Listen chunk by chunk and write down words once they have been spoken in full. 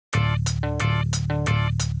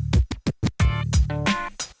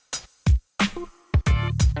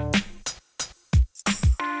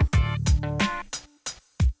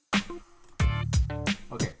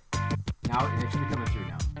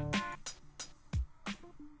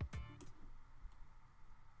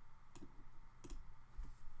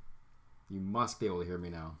You must be able to hear me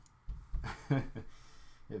now.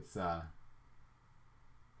 It's my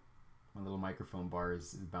little microphone bar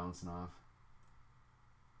is bouncing off.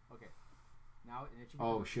 Okay. Now it should be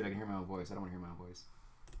oh shoot, I can hear my own voice. I don't want to hear my own voice.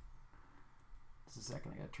 Just a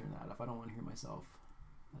second, I gotta turn that off. I don't want to hear myself.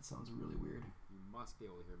 That sounds really weird. You must be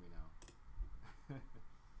able to hear me now.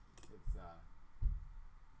 It's my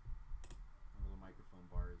little microphone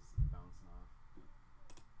bar is bouncing off. Okay.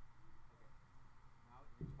 Now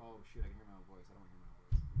oh shoot, I can hear my own voice. I don't want to hear my own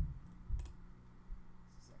voice.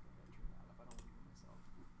 Just a second, I gotta turn that off. I don't want to hear myself.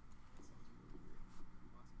 That sounds really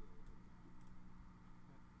weird. You must be able to hear me now.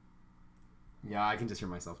 Yeah, I can just hear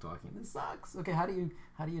myself talking. This sucks. Okay, how do you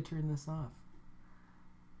turn this off?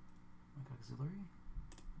 Like auxiliary?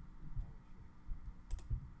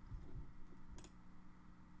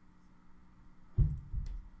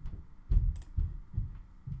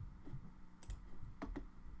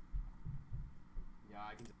 Yeah,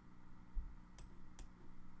 I can.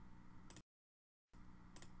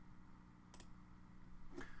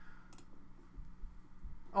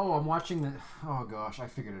 Oh, I'm watching the. Oh gosh, I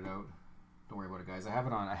figured it out. Don't worry about it, guys. I have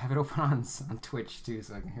it on. I have it open on Twitch too,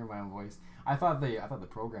 so I can hear my own voice. I thought the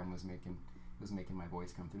program was making my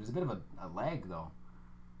voice come through. There's a bit of a lag though.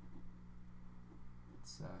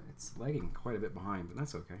 It's lagging quite a bit behind, but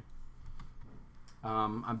that's okay.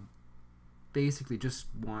 I basically just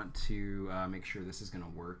want to make sure this is gonna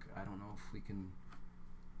work. I don't know if we can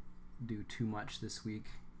do too much this week.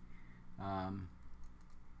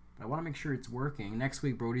 But I want to make sure it's working. Next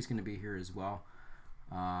week, Brody's going to be here as well,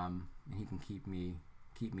 and he can keep me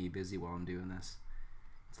busy while I'm doing this.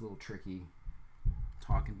 It's a little tricky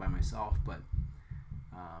talking by myself, but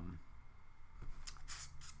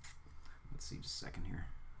let's see, just a second here.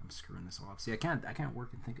 I'm screwing this off. See, I can't work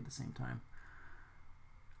and think at the same time.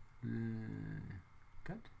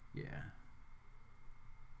 Cut? Yeah.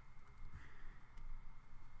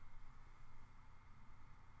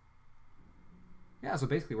 Yeah, so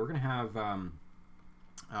basically we're gonna have we're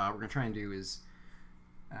gonna try and do is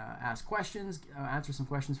ask questions, answer some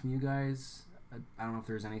questions from you guys. I don't know if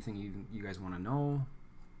there's anything you guys want to know.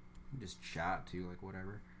 Just chat too, like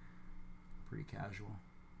whatever. Pretty casual.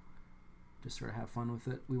 Just sort of have fun with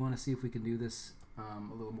it. We want to see if we can do this a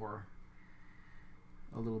little more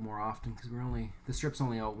often, because the strip's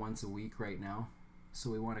only out once a week right now,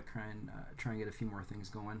 so we want to try and get a few more things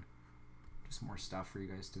going. Just more stuff for you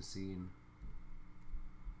guys to see. And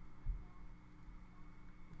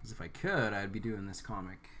because if I could, I'd be doing this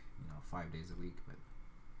comic, 5 days a week, but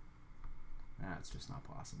that's just not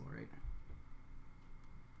possible, right?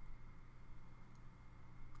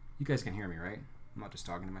 You guys can hear me, right? I'm not just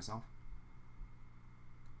talking to myself.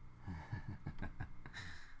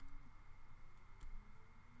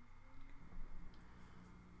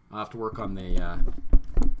 I'll have to work on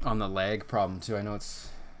the lag problem too. I know it's,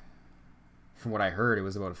 from what I heard, it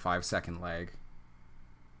was about a 5-second lag.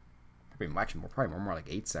 Probably more like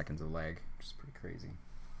 8 seconds of lag, which is pretty crazy.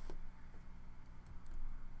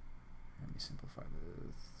 Let me simplify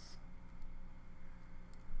this.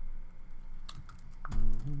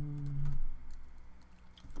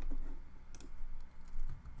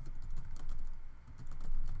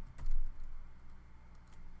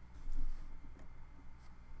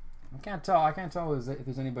 I can't tell if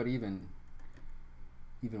there's anybody even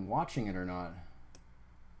watching it or not.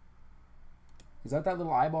 Is that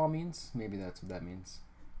little eyeball means? Maybe that's what that means.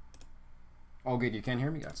 Oh, good. You can hear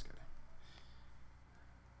me? That's good.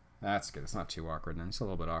 That's good. It's not too awkward. And it's a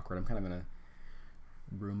little bit awkward. I'm kind of in a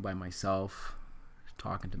room by myself,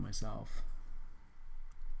 talking to myself.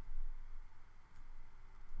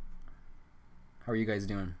 How are you guys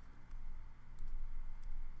doing?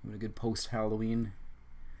 Having a good post-Halloween,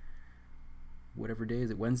 whatever day. Is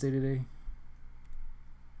it Wednesday today?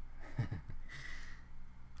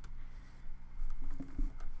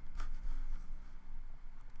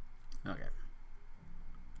 Okay.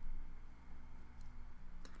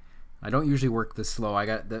 I don't usually work this slow. I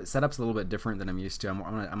got the setup's a little bit different than I'm used to. I'm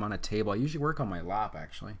on a table. I usually work on my lap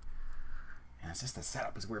actually. And it's just the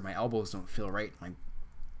setup is weird. My elbows don't feel right. My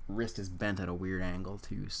wrist is bent at a weird angle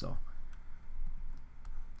too, so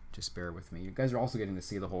just bear with me. You guys are also getting to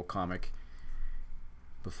see the whole comic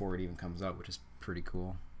before it even comes out, which is pretty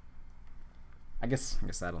cool. I guess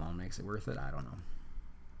that alone makes it worth it. I don't know.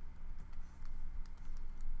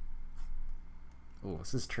 Oh,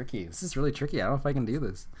 this is tricky. This is really tricky. I don't know if I can do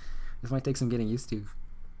this. This might take some getting used to.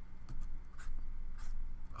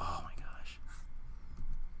 Oh my gosh.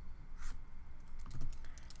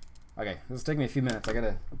 Okay, this will take me a few minutes. I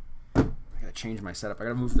gotta change my setup. I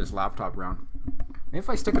gotta move this laptop around. Maybe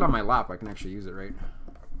if I stick it on my lap, I can actually use it, right?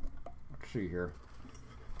 I'll show you here.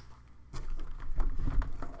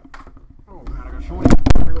 got so much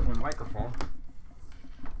here with my microphone.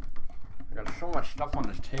 I got so much stuff on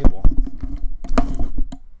this table.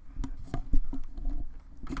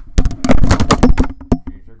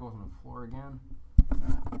 There goes on the floor again.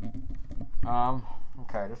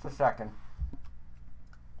 Okay, just a second.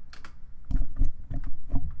 I'm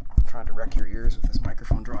trying to wreck your ears with this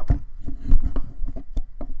microphone dropping.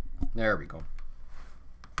 There we go.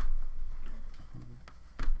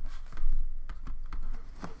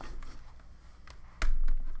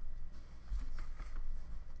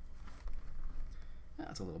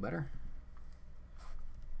 That's a little better.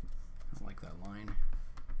 I like that line.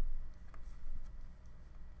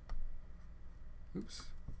 Oops.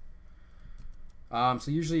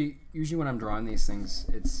 So usually when I'm drawing these things,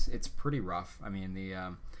 it's pretty rough. I mean, it's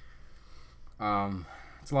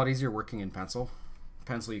a lot easier working in pencil.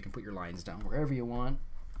 Pencil, you can put your lines down wherever you want,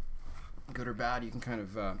 good or bad. You can kind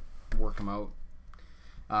of work them out.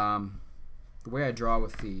 The way I draw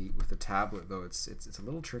with the tablet, though, it's a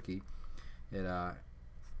little tricky. It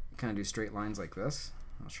kind of do straight lines like this.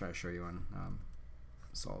 I'll try to show you on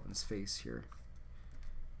Sullivan's face here.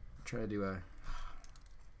 I'll try to do a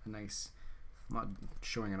nice. I'm not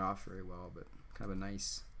showing it off very well, but kind of a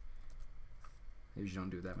nice. I usually don't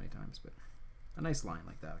do it that many times, but a nice line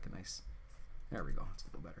like that, like a nice. There we go. It's a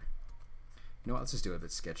little better. You know what? Let's just do it a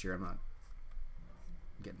bit sketchier. I'm not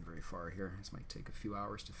getting very far here. This might take a few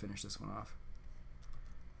hours to finish this one off.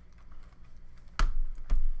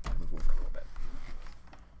 Move over a little bit.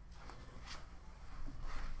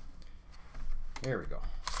 There we go.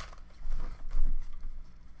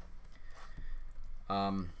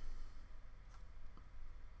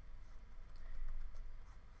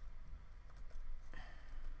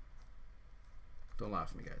 Don't laugh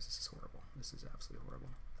at me, guys. This is horrible. This is absolutely horrible.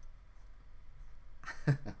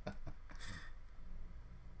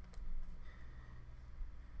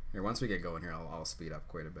 Here, once we get going here, I'll speed up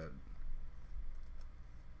quite a bit.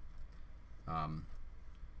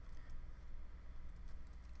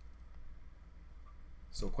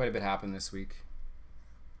 So quite a bit happened this week,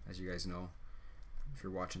 as you guys know. If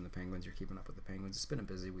you're watching the Penguins, you're keeping up with the Penguins. It's been a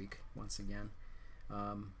busy week once again.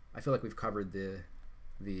 I feel like we've covered the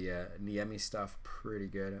Niemi stuff pretty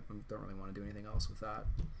good. I don't really want to do anything else with that.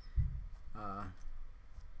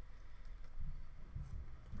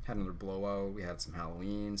 Had another blowout. We had some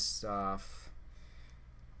Halloween stuff.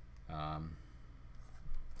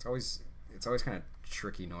 It's always kind of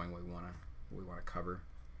tricky knowing what we want to cover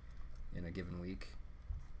in a given week.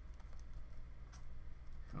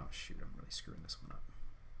 Oh shoot! I'm really screwing this one up.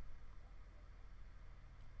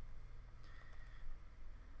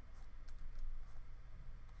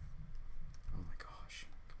 Oh my gosh!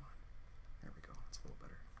 Come on. There we go. That's a little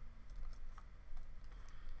better.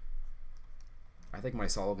 I think my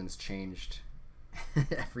Sullivan's changed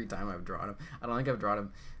every time I've drawn him. I don't think I've drawn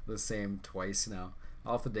him the same twice now.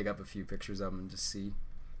 I'll have to dig up a few pictures of him and just see.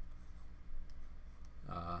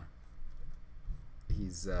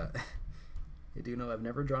 He's I do know I've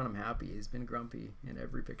never drawn him happy. He's been grumpy in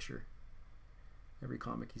every picture. Every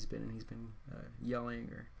comic he's been in, he's been yelling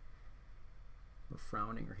or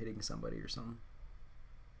frowning or hitting somebody or something.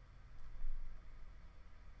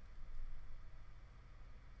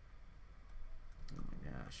 Oh my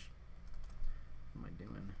gosh. What am I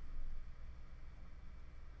doing?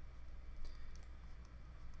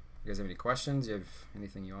 You guys have any questions? You have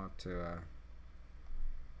anything you want to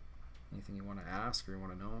ask or you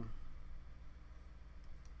want to know?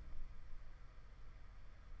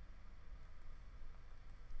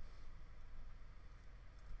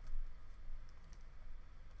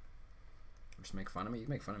 Just make fun of me. You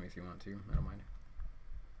can make fun of me if you want to. I don't mind.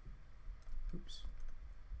 Oops.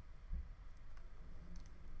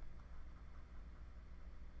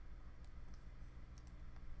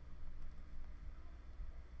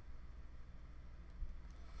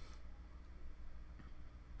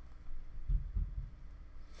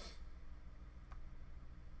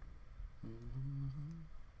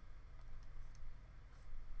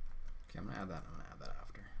 Okay, I'm gonna add that. I'm gonna add that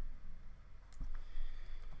after.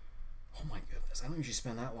 Oh my goodness, I don't usually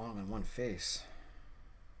spend that long on one face.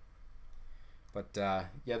 But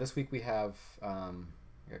yeah, this week we have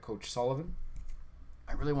Coach Sullivan.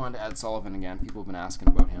 I really wanted to add Sullivan again. People have been asking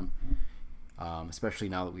about him, especially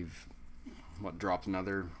now that we've dropped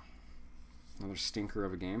another stinker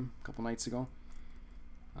of a game a couple nights ago.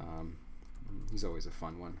 He's always a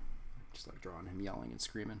fun one. Just like drawing him yelling and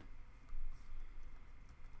screaming.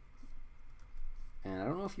 And I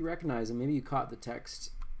don't know if you recognize him. Maybe you caught the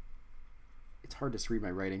text. It's hard to read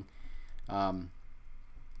my writing. I'm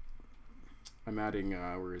adding,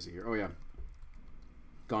 where is he here? Oh yeah,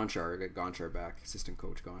 Gonchar. I got Gonchar back, assistant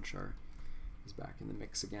coach Gonchar. He's back in the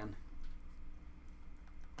mix again.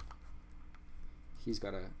 He's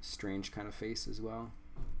got a strange kind of face as well.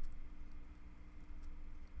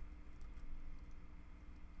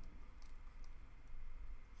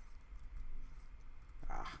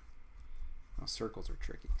 Ah, well, circles are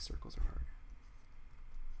tricky. Circles are hard.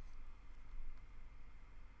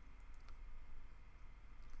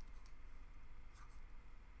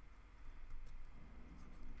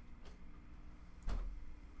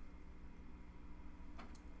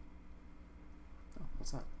 Oh,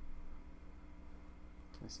 what's that?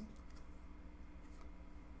 Can I see?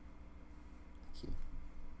 Thank you.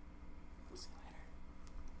 See you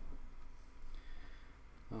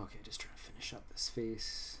later. Okay, just trying to finish up this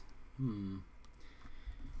face.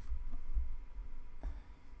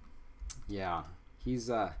 Yeah, he's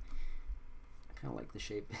I kind of like the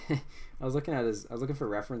shape. I was looking for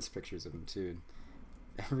reference pictures of him too.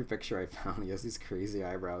 Every picture I found, he has these crazy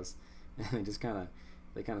eyebrows, and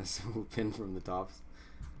they kind of swoop in from the tops.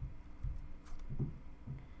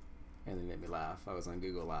 And they made me laugh. I was on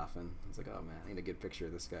Google laughing. I was like, oh man, I need a good picture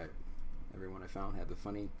of this guy. Everyone I found had the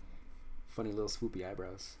funny little swoopy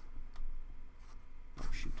eyebrows. Oh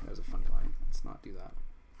shoot, that was a funny line. Let's not do that.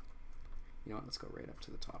 You know what, let's go right up to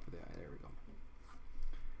the top of the eye. There we go.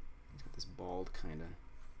 He's got this bald kind of...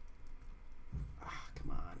 Ah, come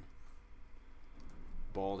on.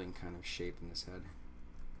 Balding kind of shape in his head.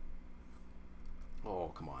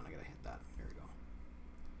 Oh, come on, I gotta hit that. There we go.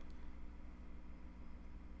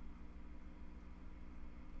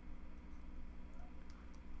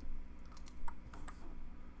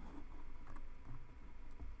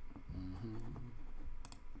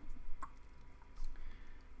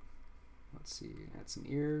 Let's see, add some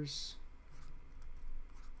ears.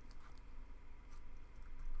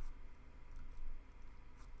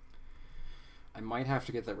 I might have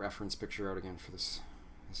to get that reference picture out again for this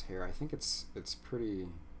hair. I think it's pretty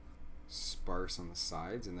sparse on the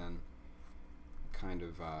sides, and then kind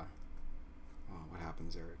of oh, what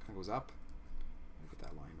happens there? It kind of goes up. Get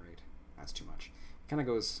that line right. That's too much. It kind of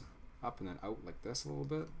goes up and then out like this a little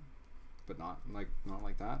bit, but not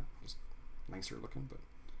like that. Just nicer looking, but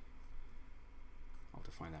I'll have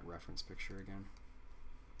to find that reference picture again.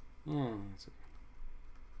 Yeah, it's okay.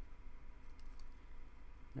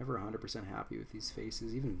 Never 100% happy with these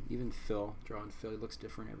faces. Even Phil, drawing Phil, he looks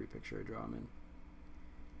different every picture I draw him in.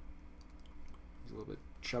 He's a little bit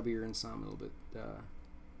chubbier in some, a little bit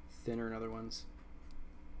thinner in other ones.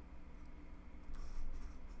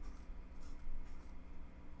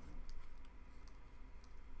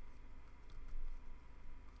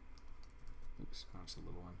 Oops, oh, it's a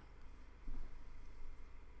little one.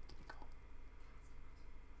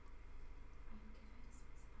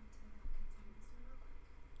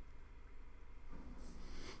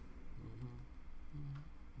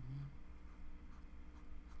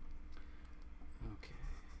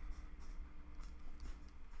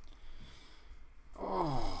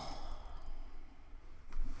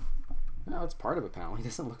 No, it's part of a panel. He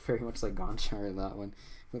doesn't look very much like Gonchar in that one,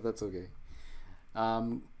 but that's okay.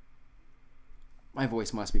 My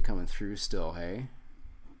voice must be coming through still, hey?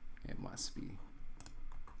 It must be.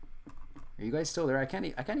 Are you guys still there? I can't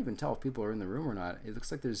even tell if people are in the room or not. It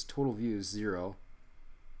looks like there's total views 0,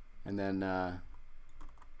 and then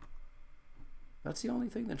that's the only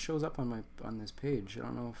thing that shows up on this page. I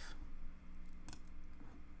don't know if.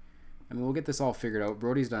 I mean, we'll get this all figured out.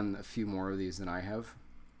 Brody's done a few more of these than I have.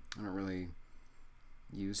 I don't really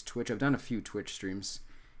use Twitch. I've done a few Twitch streams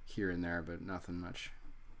here and there, but nothing much.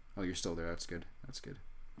 Oh, you're still there. That's good. That's good.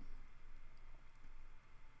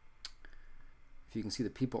 If you can see the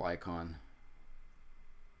people icon.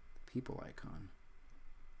 The people icon.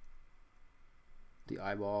 The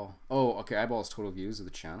eyeball. Oh, okay. Eyeball is total views of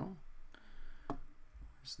the channel.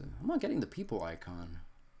 I'm not getting the people icon.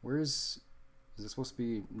 Is it supposed to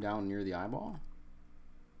be down near the eyeball?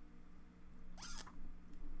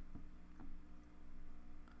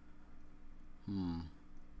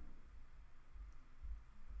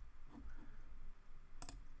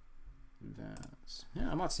 Advance. Yeah,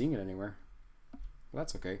 I'm not seeing it anywhere. Well,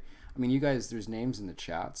 that's okay. I mean, you guys, there's names in the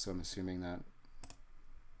chat, so I'm assuming that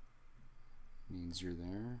means you're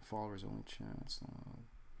there. Followers only chats.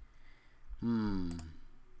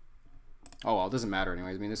 Oh well, it doesn't matter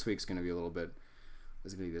anyways. I mean, this week's gonna be a little bit.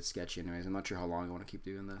 It's gonna be a bit sketchy anyways. I'm not sure how long I want to keep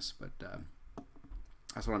doing this, but I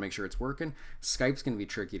just want to make sure it's working. Skype's gonna be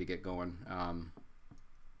tricky to get going.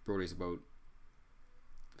 Brody's about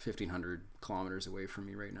 1,500 kilometers away from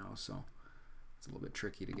me right now, so it's a little bit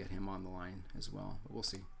tricky to get him on the line as well, but we'll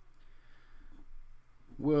see.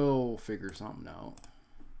 We'll figure something out.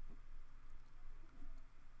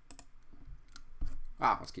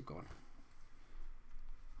 Let's keep going.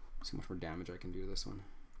 See how much more damage I can do to this one.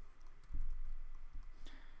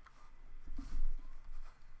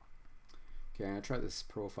 Okay, I'm gonna try this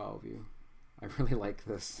profile view. I really like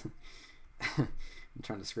this. I'm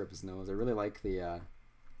trying to screw up his nose. I really like the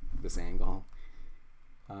this angle.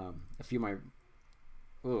 A few of my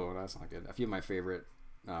that's not good. A few of my favorite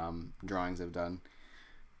drawings I've done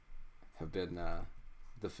have been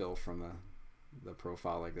the fill from the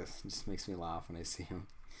profile like this. It just makes me laugh when I see him.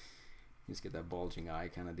 You just get that bulging eye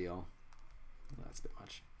kind of deal. Oh, that's a bit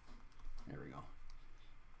much. There we go.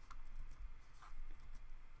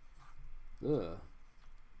 Ugh.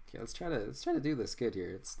 Okay, let's try to do this good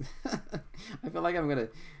here. It's I feel like this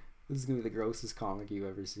is gonna be the grossest comic you've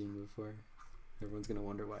ever seen before. Everyone's gonna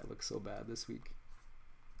wonder why it looks so bad this week.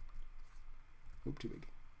 Oop, too big.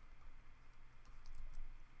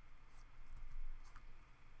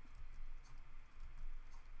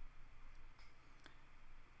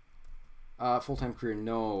 Full-time career,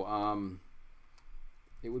 no.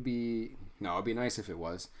 It'd be nice if it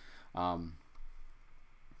was. I'm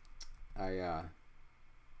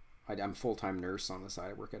full-time nurse on the side.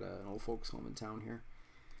 I work at an old folks home in town here,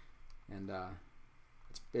 and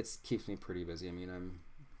it keeps me pretty busy. I mean, I'm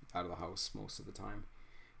out of the house most of the time.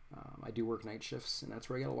 I do work night shifts, and that's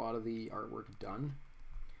where I get a lot of the artwork done.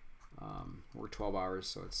 Work 12 hours,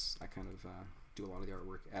 so I kind of do a lot of the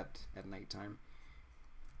artwork at nighttime.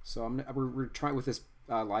 So we're trying with this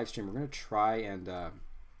live stream. We're gonna try and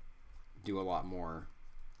do a lot more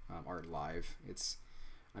art live.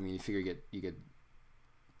 I mean, you figure you get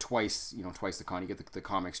twice the con. You get the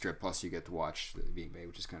comic strip, plus you get to watch the being made,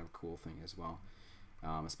 which is kind of a cool thing as well.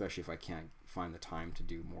 Especially if I can't find the time to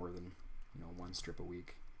do more than one strip a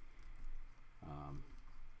week.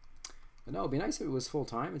 But no, it'd be nice if it was full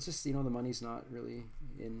time. It's just the money's not really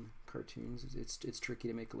in cartoons. It's tricky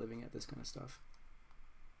to make a living at this kind of stuff.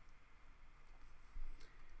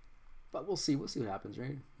 But we'll see. We'll see what happens,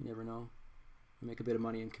 right? You never know. I make a bit of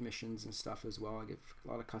money in commissions and stuff as well. I get a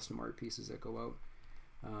lot of custom art pieces that go out.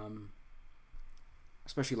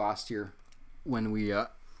 Especially last year when we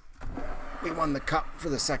won the cup for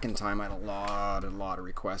the second time. I had a lot of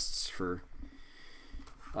requests for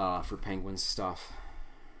Penguins stuff.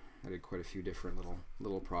 I did quite a few different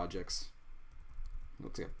little projects. It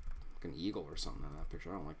looks like an eagle or something in that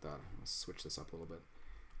picture. I don't like that. Let's switch this up a little bit.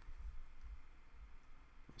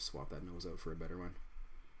 Swap that nose out for a better one.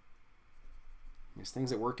 These things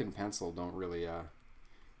that work in pencil don't really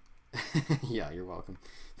yeah, you're welcome.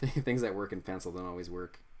 Things that work in pencil don't always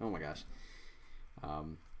work. Oh my gosh.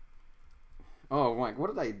 Oh my,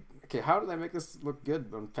 how did I make this look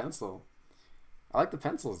good on pencil? I like the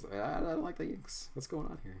pencils. I don't like the inks. What's going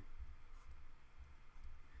on here?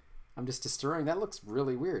 I'm just destroying. That looks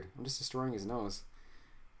really weird. I'm just destroying his nose.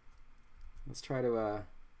 Let's try to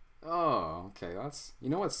oh, okay. That's you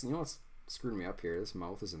know what's screwing me up here. This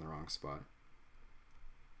mouth is in the wrong spot.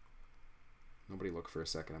 Nobody look for a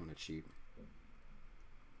second. I'm gonna cheat.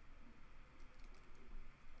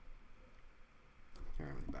 Here,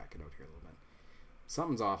 I'm gonna back it out here a little bit.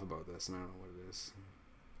 Something's off about this, and I don't know what it is.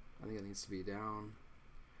 I think it needs to be down.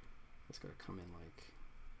 It's gotta come in like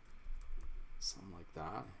something like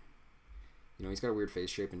that. He's got a weird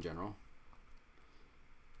face shape in general.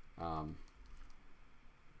 Yeah,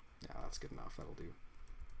 that's good enough. That'll do.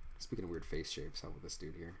 Speaking of weird face shapes, how about this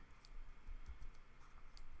dude here?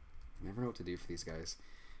 I never know what to do for these guys.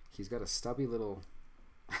 He's got a stubby little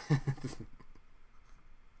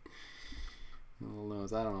little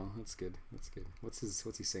nose. I don't know. That's good. That's good. What's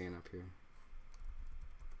he saying up here?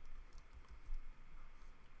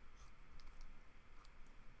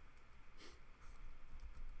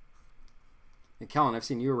 And Callan, I've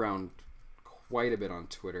seen you around quite a bit on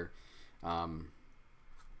Twitter.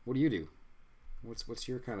 What do you do? What's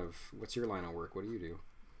your line of work? What do you do?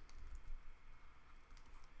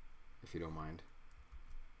 If you don't mind.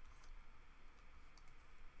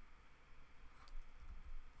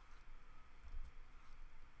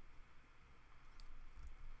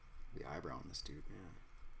 The eyebrow on this dude, man.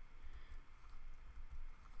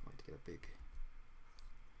 I'd like to get a big.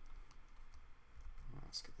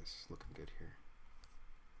 Let's get this looking good here.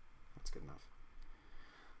 That's good enough.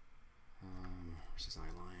 Where's his eye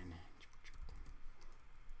line?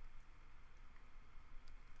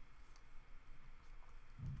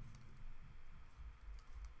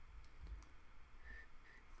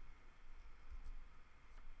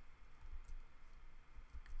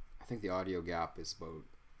 I think the audio gap is about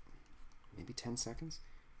maybe 10 seconds.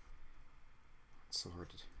 It's so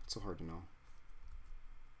hard to know.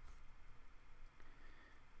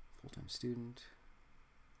 Full-time student.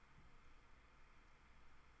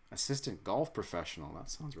 Assistant golf professional. That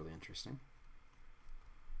sounds really interesting.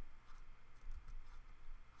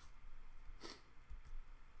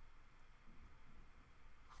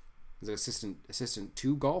 Is it assistant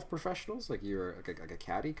to golf professionals? Like you're like a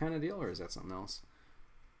caddy kind of deal, or is that something else?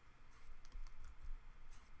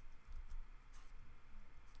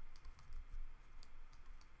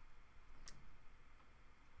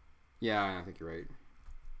 Yeah, I think you're right.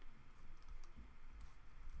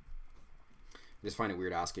 I just find it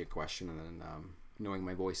weird asking a question and then knowing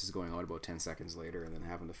my voice is going out about 10 seconds later and then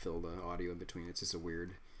having to fill the audio in between. It's just a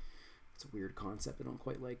weird concept. I don't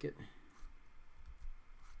quite like it.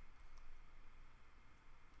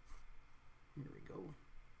 Here we go.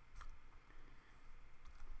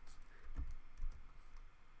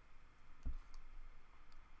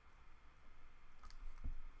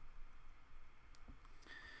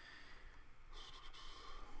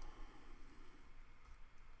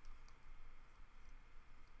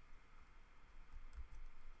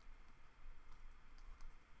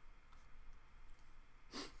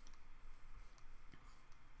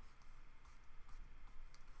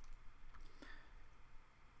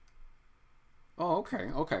 Oh, okay.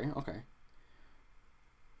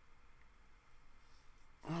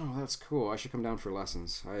 Oh, that's cool. I should come down for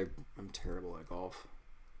lessons. I'm terrible at golf.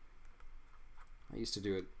 I used to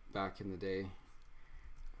do it back in the day.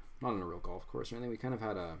 Not on a real golf course or anything. We kind of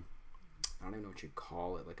had a, I don't even know what you'd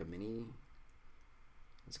call it, like a mini.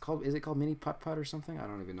 Is it called mini putt or something? I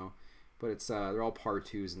don't even know. But it's they're all par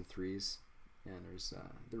 2s and 3s, and it's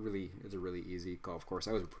a really easy golf course.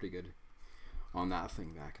 I was pretty good on that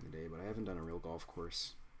thing back in the day, but I haven't done a real golf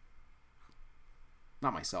course.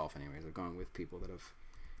 Not myself, anyways. I've gone with people that have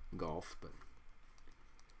golfed, but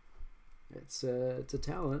it's a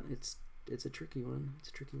talent. It's a tricky one. It's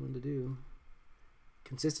a tricky one to do.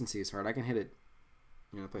 Consistency is hard. I can hit it.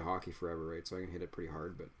 You know, I play hockey forever, right? So I can hit it pretty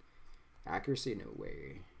hard, but accuracy, no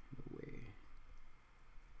way.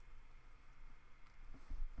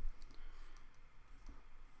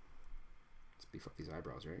 Let's beef up these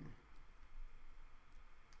eyebrows, right?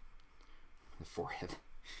 The forehead.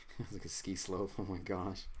 It's like a ski slope. Oh my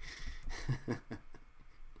gosh.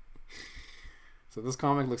 So this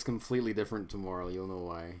comic looks completely different tomorrow. You'll know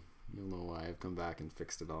why. I've come back and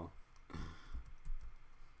fixed it all.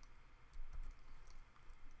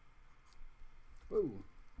 Whoa.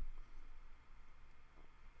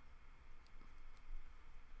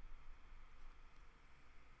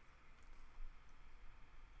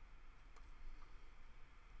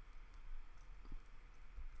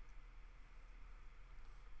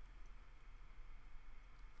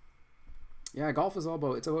 Yeah, golf is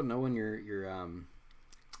it's about knowing your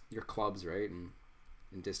clubs, right, and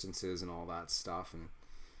distances and all that stuff. And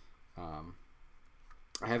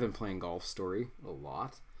I have been playing Golf Story a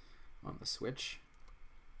lot on the Switch.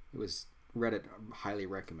 Reddit highly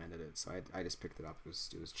recommended it, so I just picked it up.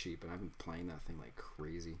 It was cheap, and I've been playing that thing like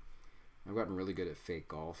crazy. I've gotten really good at fake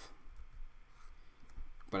golf,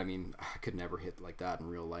 but I mean, I could never hit like that in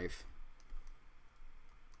real life.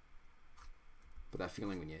 But that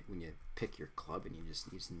feeling when you pick your club and you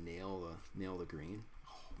just nail the green.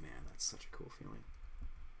 Oh man, that's such a cool feeling.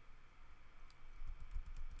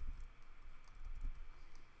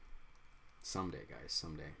 Someday, guys,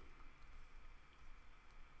 someday.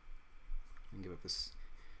 I can give up this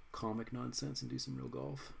comic nonsense and do some real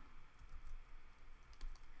golf.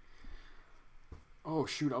 Oh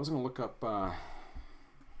shoot, I was gonna look up. I've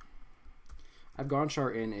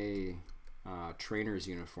Gonchar in a trainer's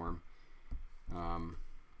uniform.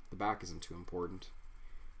 The back isn't too important,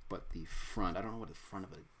 but the front, I don't know what the front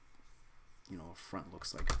of a front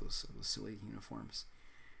looks like. Those silly uniforms.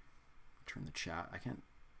 Turn the chat. I need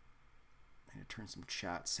to turn some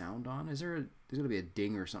chat sound on. There's gonna be a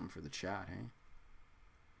ding or something for the chat, hey?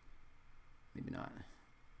 Maybe not.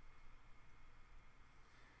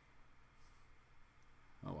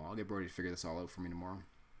 Oh well, I'll get Brody to figure this all out for me tomorrow.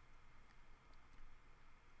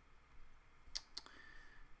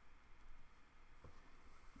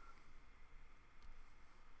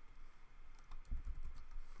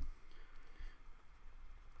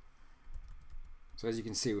 So as you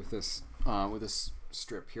can see with this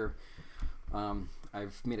strip here,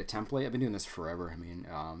 I've made a template. I've been doing this forever. I mean,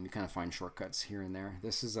 you kind of find shortcuts here and there.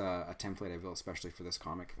 This is a template I built especially for this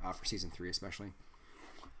comic, for season 3 especially.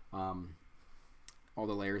 All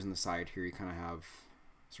the layers on the side here, you kind of have.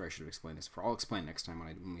 Sorry, I should have explained this before. I'll explain next time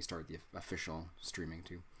when we start the official streaming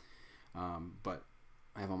too. But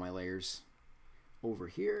I have all my layers over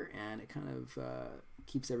here, and it kind of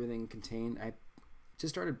keeps everything contained. I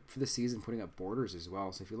just started for the season putting up borders as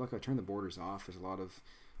well. So if you look, I turn the borders off. There's a lot of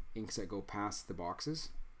inks that go past the boxes,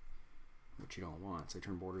 which you don't want. So I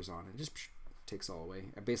turn borders on, and it just takes all away.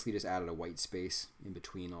 I basically just added a white space in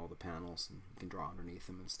between all the panels, and you can draw underneath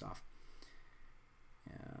them and stuff.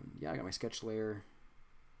 And yeah, I got my sketch layer.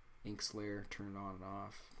 inks layer, turn it on and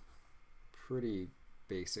off. Pretty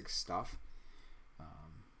basic stuff.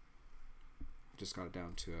 Just got it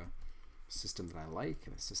down to a system that I like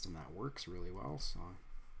and a system that works really well, so I'm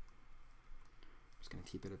just going to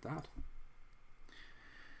keep it at that.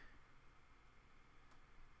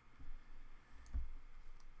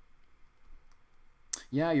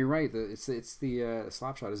 Yeah, you're right. The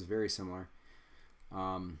Slapshot is very similar.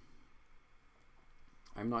 I'm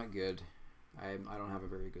not good. I don't have a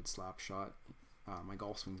very good Slapshot. My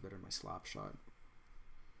golf swing's better than my Slapshot,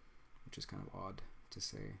 which is kind of odd to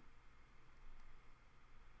say.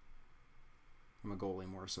 I'm a goalie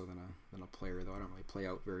more so than a player, though. I don't really play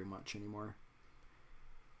out very much anymore.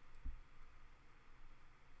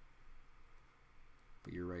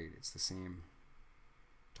 But you're right, it's the same.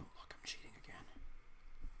 Don't look, I'm cheating again.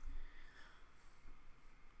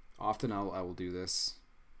 Often I will do this.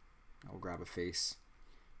 I'll grab a face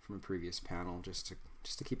from a previous panel just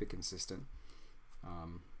to keep it consistent. I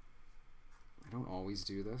don't always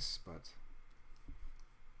do this, but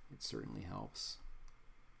it certainly helps.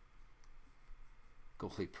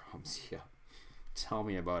 Goalie problems, yeah. Tell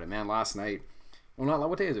me about it, man. Last night, well, not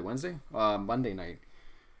what day is it? Wednesday, Monday night.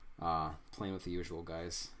 Playing with the usual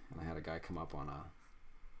guys, and I had a guy come up on a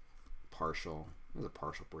partial. It was a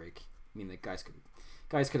partial break. I mean, the guys could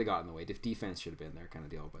have gotten in the way. Defense should have been there, kind of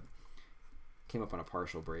deal. But came up on a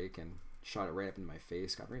partial break and shot it right up in my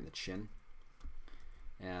face. Got right in the chin,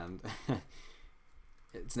 and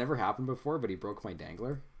it's never happened before. But he broke my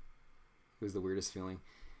dangler. It was the weirdest feeling.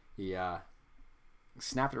 He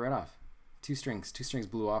snapped it right off. Two strings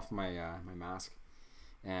blew off my my mask,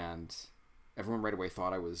 and everyone right away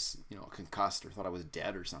thought I was, concussed or thought I was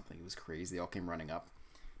dead or something. It was crazy. They all came running up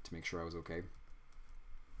to make sure I was okay.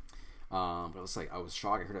 But it was like I was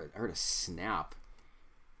shocked. I heard a snap,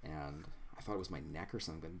 and I thought it was my neck or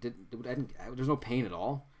something. There's no pain at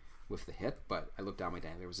all with the hit, but I looked down my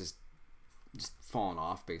dangler. It was just falling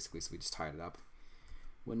off basically. So we just tied it up.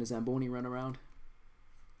 When the Zamboni run around,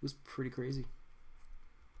 it was pretty crazy.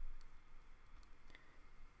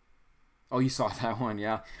 Oh, you saw that one,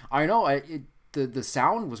 yeah. I know. The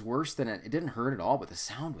sound was worse than it didn't hurt at all, but the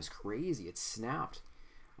sound was crazy. It snapped.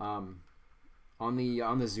 On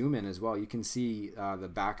the zoom in as well, you can see the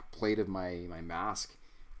back plate of my mask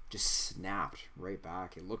just snapped right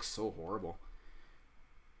back. It looks so horrible.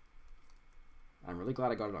 I'm really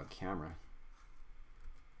glad I got it on camera.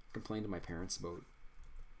 I complained to my parents about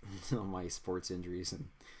my sports injuries, and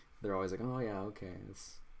they're always like, "Oh yeah, okay,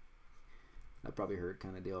 that probably hurt,"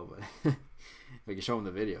 kind of deal. But if you show them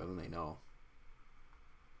the video, then they know.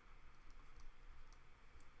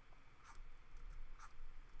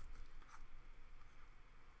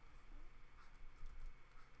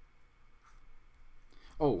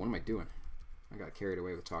 Oh, what am I doing? I got carried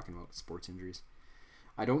away with talking about sports injuries.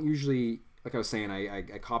 I don't usually, like I was saying, I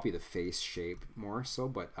copy the face shape more so,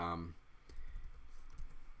 but I'm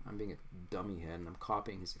being a dummy head and I'm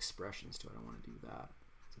copying his expressions too. I don't want to do that.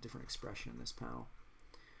 It's a different expression in this panel.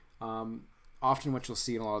 Often what you'll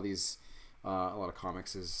see in a lot of these, a lot of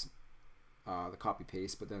comics is the copy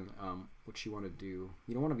paste, but then what you want to do,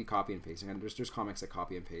 you don't want to be copy and pasting. And there's comics that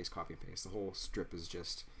copy and paste. The whole strip is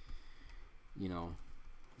just,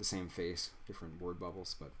 the same face, different word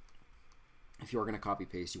bubbles. But if you're going to copy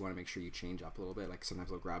paste, you want to make sure you change up a little bit. Like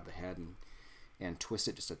sometimes I'll grab the head and twist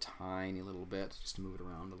it just a tiny little bit, just to move it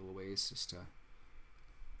around a little ways, just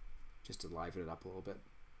to liven it up a little bit.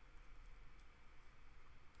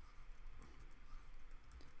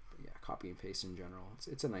 But yeah, copy and paste in general,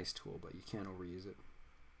 it's a nice tool, but you can't overuse it,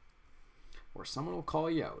 or someone will call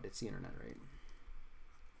you out. It's the internet, right?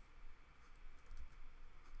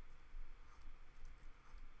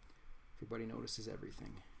 Everybody notices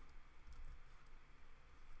everything.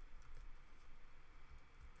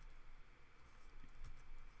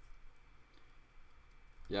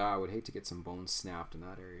 Yeah, I would hate to get some bones snapped in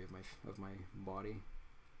that area of my body.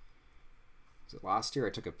 Was it last year?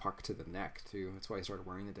 I took a puck to the neck too. That's why I started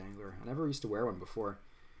wearing the dangler. I never used to wear one before.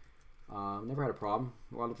 Never had a problem.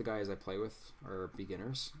 A lot of the guys I play with are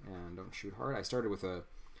beginners and don't shoot hard. I started with a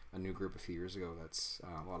new group a few years ago. That's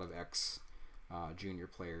a lot of junior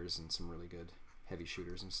players and some really good heavy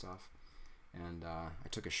shooters and stuff. And I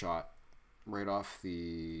took a shot right off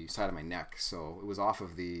the side of my neck, so it was off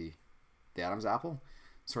of the Adam's apple,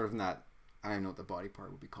 sort of in that, I don't know what the body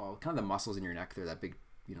part would be called, kind of the muscles in your neck there, that big,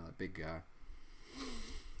 that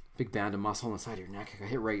big band of muscle on the side of your neck. I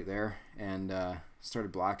hit right there and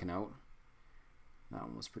started blacking out. That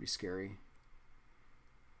one was pretty scary.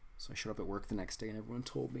 So I showed up at work the next day and everyone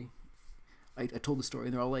told me. I told the story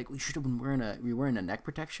and they're all like, "We should have been wearing a neck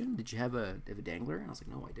protection. Did you have a dangler?" And I was like,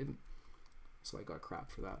 "No, I didn't." so I got crap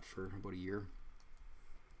for that for about a year.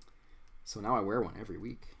 So now I wear one every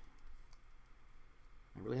week.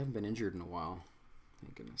 I really haven't been injured in a while.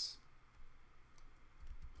 Thank goodness.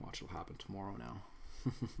 Watch what'll happen tomorrow now.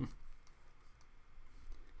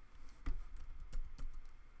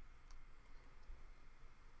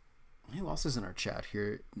 Who else is in our chat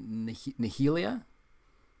here? Nihilia?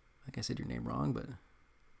 I think I said your name wrong, but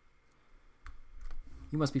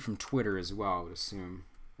you must be from Twitter as well, I would assume.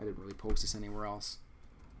 I didn't really post this anywhere else.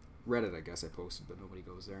 Reddit, I guess I posted, but nobody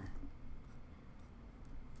goes there.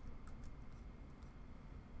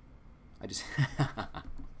 I just...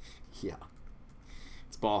 yeah.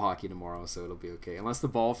 It's ball hockey tomorrow, so it'll be okay. Unless the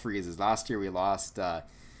ball freezes. Last year we lost... I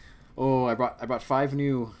brought 5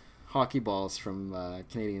 new hockey balls from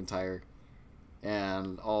Canadian Tire,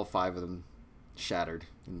 and all 5 of them shattered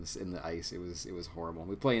in the ice. It was horrible.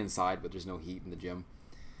 We play inside, but there's no heat in the gym,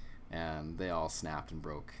 and they all snapped and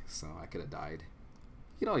broke. So I could have died.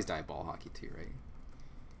 You can always die at ball hockey too, right?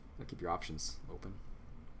 Gotta keep your options open.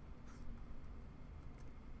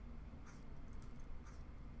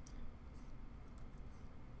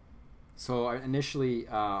 So initially,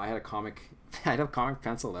 I had a comic. I had a comic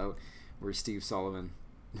penciled out where Mike Sullivan.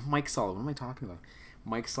 What am I talking about?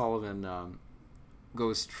 Mike Sullivan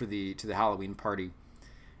goes to the Halloween party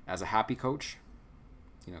as a happy coach.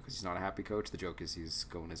 You know, because he's not a happy coach. The joke is he's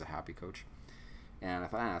going as a happy coach, and I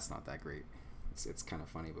thought that's not that great. It's kind of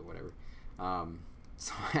funny, but whatever.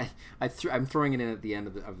 So I'm throwing it in at the end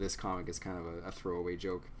of this comic as kind of a throwaway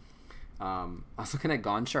joke. I was looking at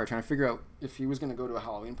Gonchar, trying to figure out if he was going to go to a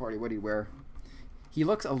Halloween party, what he'd wear. He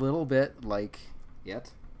looks a little bit like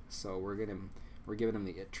It, so we're giving him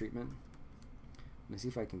the It treatment. Let me see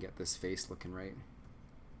if I can get this face looking right.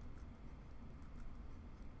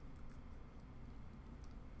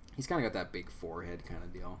 He's kind of got that big forehead kind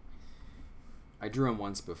of deal. I drew him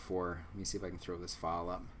once before. Let me see if I can throw this file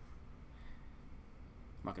up.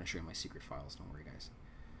 I'm not going to show you my secret files, don't worry, guys.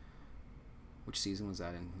 Which season was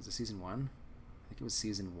that in? Was it season 1? I think it was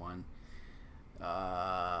season 1.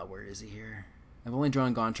 Where is he here? I've only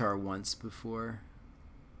drawn Gonchar once before.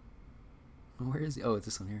 Where is he? Oh, it's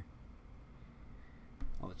this one here.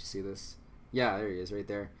 I'll let you see this. Yeah, there he is, right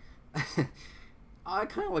there. It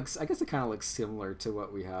kind of looks. I guess it kind of looks similar to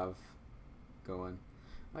what we have going.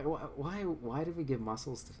 Like, why did we give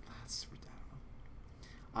muscles to? That's,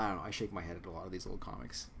 I don't know. I shake my head at a lot of these old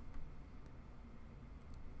comics.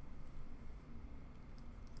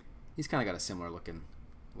 He's kind of got a similar looking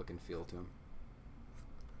feel to him.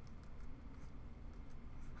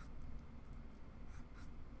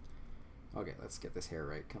 Okay, let's get this hair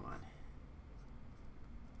right. Come on.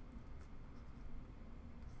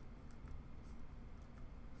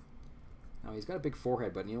 Now he's got a big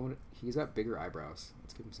forehead, but you know what? He's got bigger eyebrows.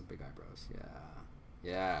 Let's give him some big eyebrows. Yeah.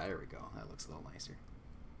 Yeah, there we go. That looks a little nicer.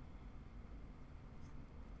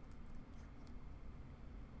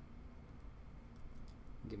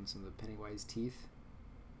 Give him some of the Pennywise teeth.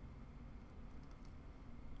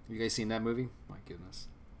 Have you guys seen that movie? My goodness.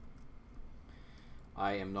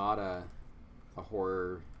 I am not a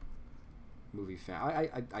horror movie fan.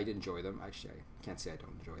 I enjoy them. Actually, I can't say I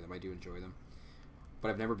don't enjoy them. I do enjoy them. But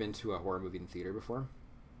I've never been to a horror movie in theater before.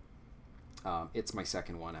 It's my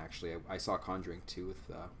second one, actually. I saw Conjuring 2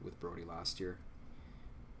 with Brody last year.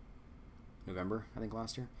 November, I think,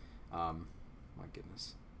 last year. My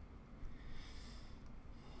goodness.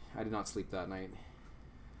 I did not sleep that night.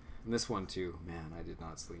 And this one too, man, I did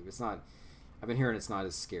not sleep. It's not, I've been hearing it's not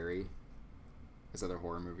as scary as other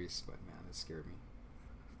horror movies, but man, it scared me.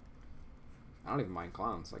 I don't even mind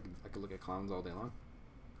clowns. I could look at clowns all day long.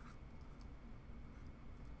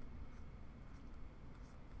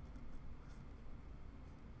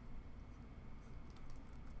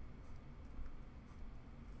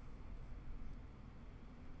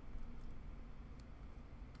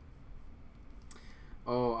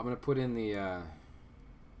 Oh, I'm gonna put in the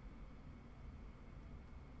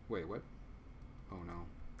wait, what? Oh no.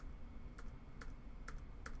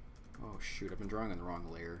 Oh shoot, I've been drawing on the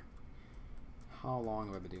wrong layer. How long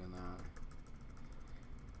have I been doing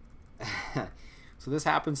that? So this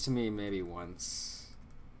happens to me maybe once.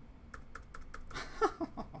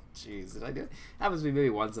 Jeez, did I do it? Happens to me maybe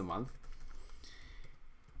once a month.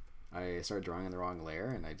 I started drawing on the wrong layer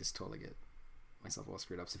and I just totally get myself all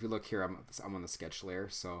screwed up. So if you look here, I'm on the sketch layer,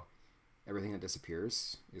 so everything that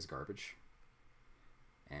disappears is garbage.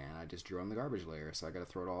 And I just drew on the garbage layer, so I gotta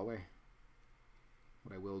throw it all away.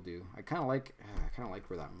 What I will do, I kind of liked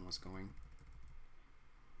where that one was going.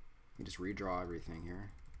 You just redraw everything here.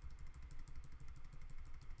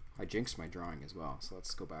 I jinxed my drawing as well, so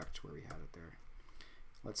let's go back to where we had it there.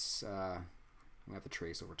 Let's I'm gonna have to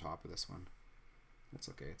trace over top of this one.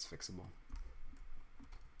 That's okay. It's fixable.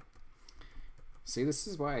 See, this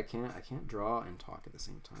is why I can't draw and talk at the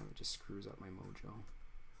same time. It just screws up my mojo.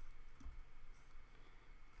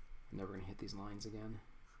 I'm never gonna hit these lines again.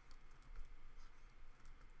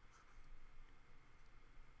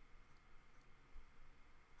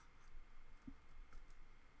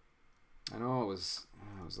 I know it was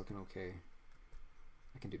looking okay.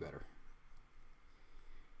 I can do better.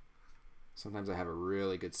 Sometimes I have a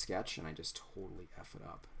really good sketch and I just totally F it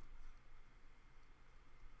up.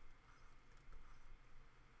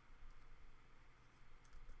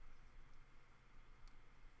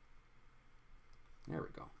 There we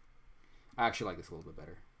go. I actually like this a little bit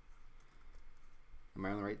better. Am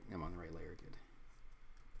I on the right? I'm on the right layer. Good.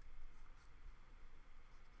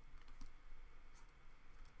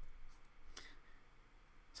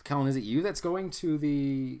 So, Colin, is it you that's going to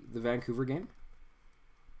the Vancouver game?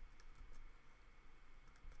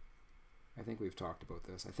 I think we've talked about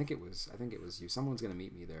this. I think it was you. Someone's gonna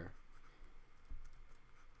meet me there,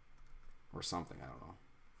 or something. I don't know.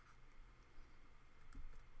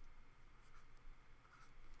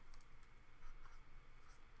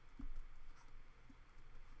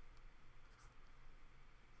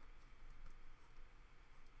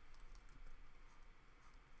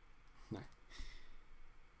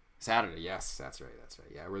 Saturday, yes, that's right.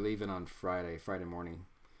 Yeah, we're leaving on Friday morning,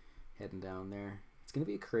 heading down there. It's gonna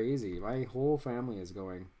be crazy. My whole family is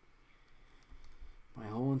going. My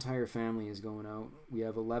whole entire family is going out. We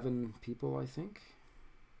have 11 people, I think,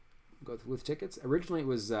 with tickets. Originally, it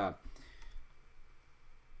was.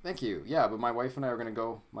 Thank you. Yeah, but my wife and I are gonna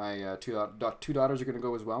go. My two daughters are gonna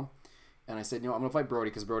go as well. And I said, I'm gonna invite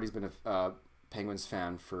Brody because Brody's been a Penguins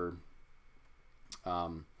fan for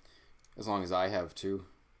as long as I have too.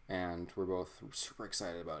 And we're both super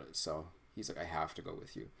excited about it. So he's like, I have to go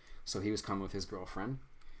with you. So he was coming with his girlfriend.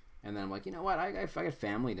 And then I'm like, you know what? I got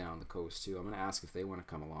family down the coast too. I'm going to ask if they want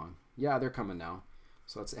to come along. Yeah, they're coming now.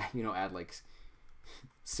 So let's, add like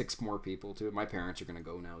 6 more people to it. My parents are going to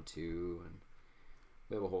go now too. And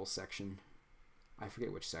we have a whole section. I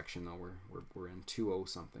forget which section though. We're in 2O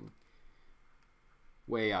something.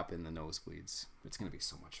 Way up in the nosebleeds. It's going to be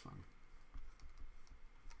so much fun.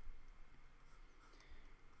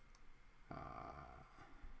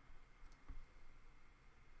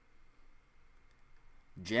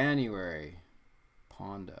 January,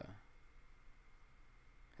 Honda.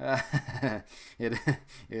 it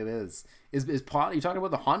is. Is Pond? Are you talking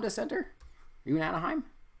about the Honda Center? Are you in Anaheim?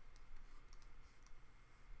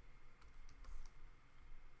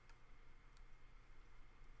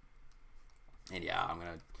 And yeah, I'm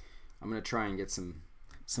gonna try and get some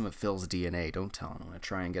of Phil's DNA. Don't tell him. I'm gonna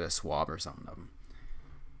try and get a swab or something of him.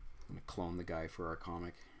 I'm gonna clone the guy for our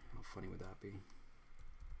comic. How funny would that be?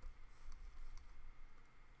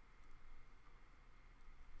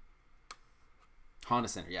 Honda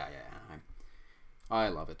Center, yeah. I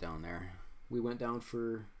love it down there. We went down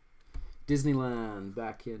for Disneyland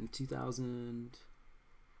back in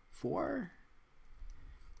 2004.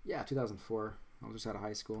 Yeah, 2004. I was just out of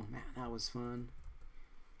high school. Man, that was fun.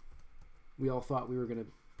 We all thought we were gonna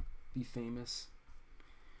be famous.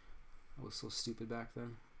 I was so stupid back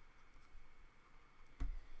then.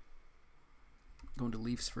 Going to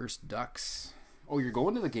Leafs versus Ducks. Oh, you're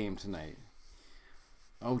going to the game tonight.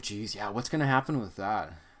 Oh, geez. Yeah, what's going to happen with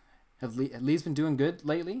that? Have Leafs been doing good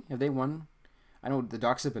lately? Have they won? I know the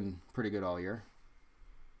Ducks have been pretty good all year.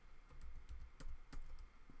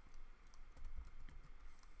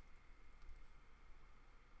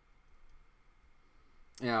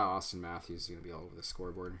 Yeah, Austin Matthews is going to be all over the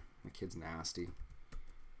scoreboard. The kid's nasty.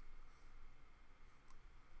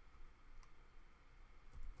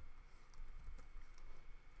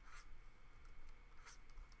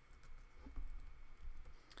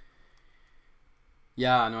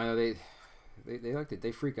 Yeah, no, I know they like it.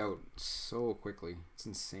 They freak out so quickly. It's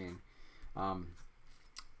insane. I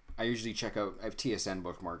usually check out. I have TSN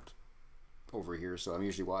bookmarked over here, so I'm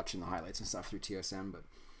usually watching the highlights and stuff through TSN. But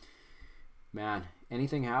man,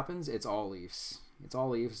 anything happens, it's all Leafs. It's all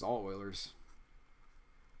Leafs. It's all Oilers.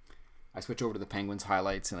 I switch over to the Penguins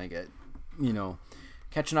highlights, and I get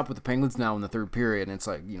catching up with the Penguins now in the third period, and it's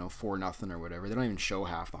like 4-0 or whatever. They don't even show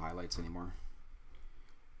half the highlights anymore.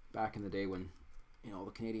 Back in the day when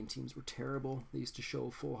the Canadian teams were terrible, they used to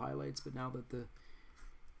show full highlights, but now that they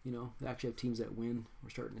actually have teams that win, we're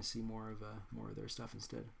starting to see more of their stuff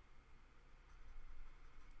instead.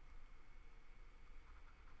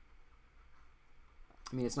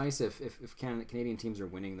 I mean, it's nice if Canadian teams are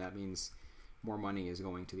winning. That means more money is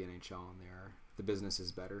going to the NHL, and the business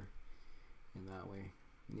is better in that way.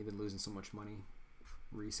 And they've been losing so much money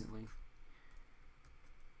recently.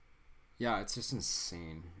 Yeah, it's just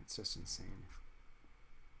insane. It's just insane.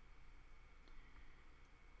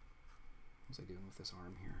 What's I doing with this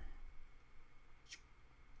arm here?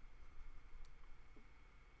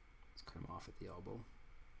 Let's cut him off at the elbow.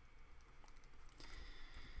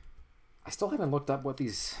 I still haven't looked up what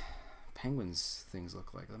these penguins things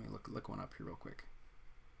look like. Let me look one up here real quick.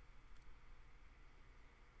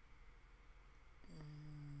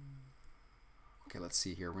 Okay, let's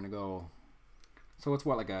see here. We're gonna go. So it's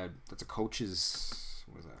what, like that's a coach's,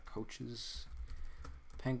 what is that? Coach's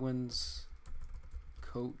penguins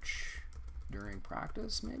coach during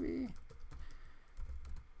practice, maybe.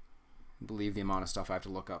 I believe the amount of stuff I have to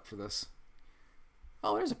look up for this.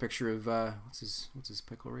 Oh, there's a picture of what's his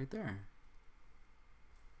pickle right there.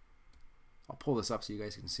 I'll pull this up so you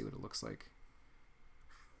guys can see what it looks like.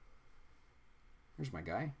 There's my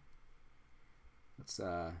guy. Let's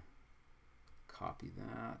copy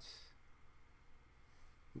that.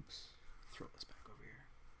 Oops. Throw this back over here.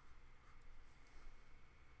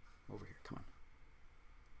 Over here, come on.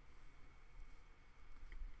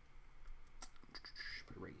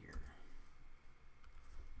 Put it right here.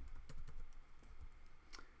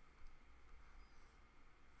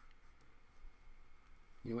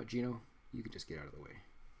 You know what, Gino? You can just get out of the way.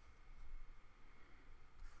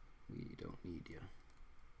 We don't need you.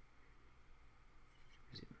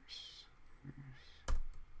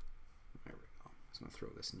 There we go. I'm going to throw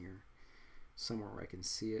this near somewhere where I can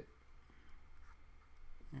see it.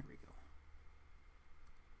 There we go.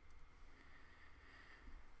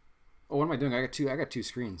 Oh, what am I doing? I got two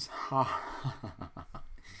screens. I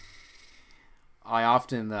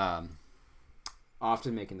often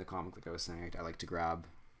making the comic, like I was saying, I like to grab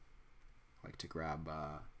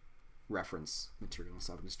reference material and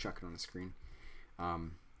stuff and just chuck it on the screen.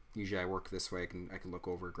 Usually I work this way. I can look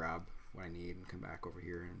over, grab what I need, and come back over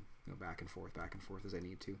here and go back and forth as I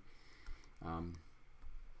need to.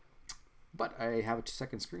 But I have a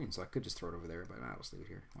 2-second screen, so I could just throw it over there, but I'll just leave it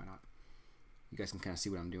here. Why not? You guys can kind of see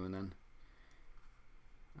what I'm doing then.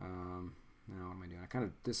 Now what am I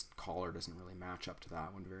doing? This collar doesn't really match up to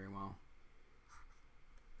that one very well.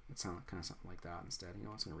 It sounded kind of something like that instead. You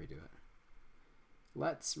know, I'm just going to redo it.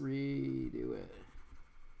 Let's redo it.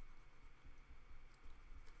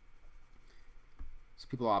 So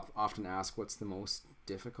people often ask, what's the most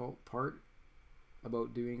difficult part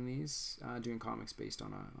about doing these? Doing comics based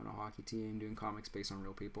on a hockey team, doing comics based on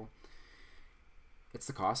real people. It's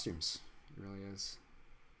the costumes. It really is.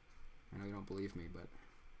 I know you don't believe me, but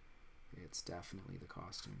it's definitely the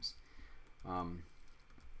costumes. When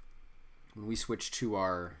we switched to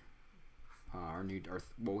it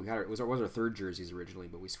was our third jerseys originally,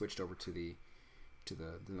 but we switched over to the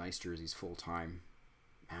nice jerseys full time.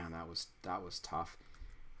 Man, that was tough.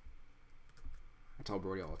 I tell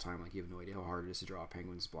Brody all the time, like, you have no idea how hard it is to draw a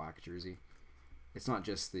Penguins black jersey. It's not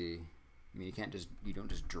just you don't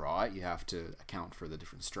just draw it. You have to account for the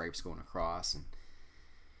different stripes going across and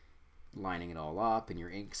lining it all up, and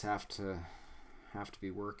your inks have to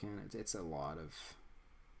be working. It's a lot of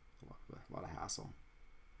hassle.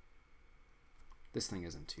 This thing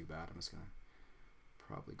isn't too bad. I'm just gonna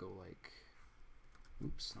probably go like,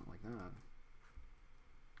 oops, not like that.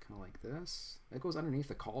 Kind of like this. It goes underneath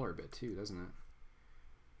the collar a bit too, doesn't it?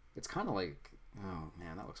 It's kind of like, oh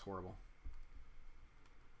man, that looks horrible.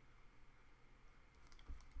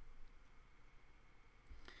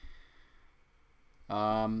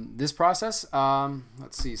 This process,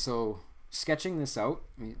 let's see. So sketching this out.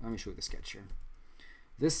 Let me show you the sketch here.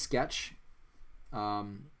 This sketch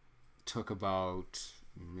took about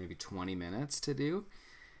maybe 20 minutes to do.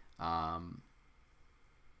 Yeah,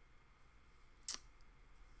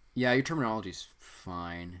 your terminology's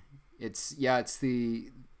fine. It's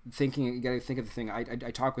the thinking. You gotta think of the thing.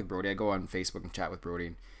 I talk with Brody. I go on Facebook and chat with Brody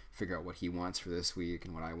and figure out what he wants for this week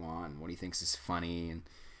and what I want and what he thinks is funny and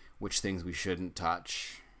which things we shouldn't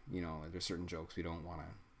touch. You know, there's certain jokes we don't want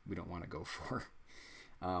to go for.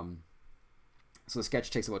 So the sketch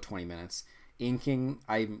takes about 20 minutes. Inking,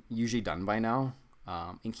 I'm usually done by now.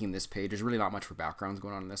 Inking this page, there's really not much for backgrounds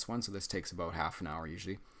going on in this one, so this takes about half an hour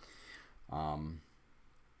usually.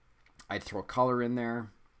 I'd throw color in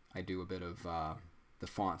there. I do a bit of the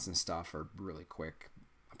fonts and stuff are really quick.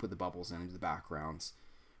 I put the bubbles into the backgrounds.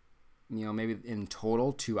 You know, maybe in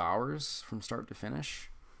total 2 hours from start to finish.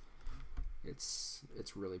 It's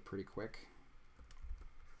really pretty quick.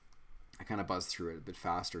 I kind of buzz through it a bit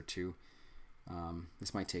faster too.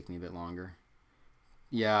 This might take me a bit longer.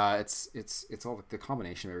 Yeah, it's all the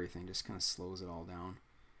combination of everything just kind of slows it all down.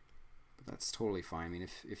 But that's totally fine. I mean,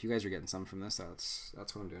 if you guys are getting some from this, that's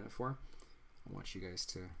what I'm doing it for. I want you guys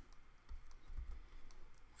to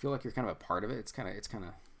feel like you're kind of a part of it. It's kind of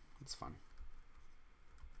It's fun.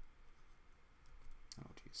 Oh,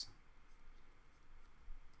 jeez.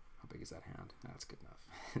 How big is that hand? That's good enough.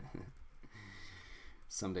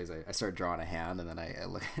 Some days I start drawing a hand and then I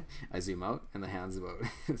look, I zoom out and the hand's about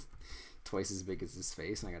twice as big as his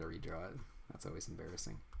face and I got to redraw it. That's always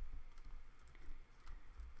embarrassing.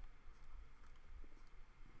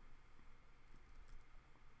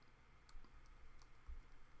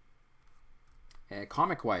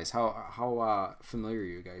 Comic wise, how familiar are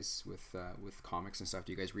you guys with comics and stuff?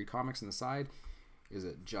 Do you guys read comics on the side? Is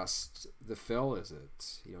it just the Phil? Is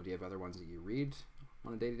it, you know, do you have other ones that you read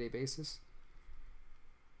on a day-to-day basis?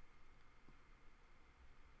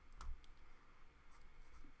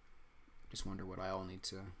 Just wonder what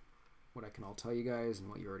what I can all tell you guys and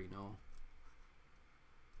what you already know.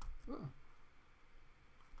 Oh.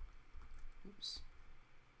 Oops.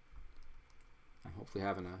 I'm hopefully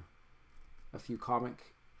having a few comic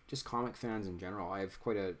fans in general. I have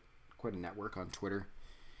quite a network on Twitter.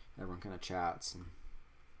 Everyone kind of chats and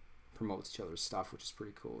promotes each other's stuff, which is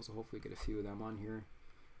pretty cool. So hopefully get a few of them on here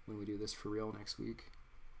when we do this for real next week.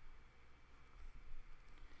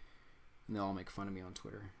 And they'll all make fun of me on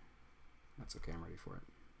Twitter. That's okay, I'm ready for it.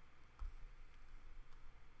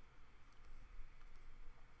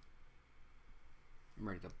 I'm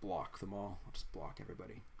ready to block them all. I'll just block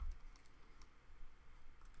everybody.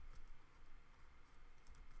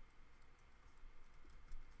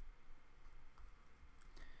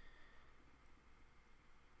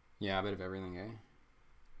 Yeah, a bit of everything, eh?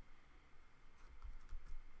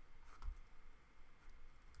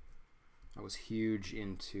 I was huge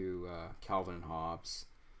into Calvin and Hobbes.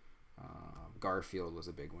 Garfield was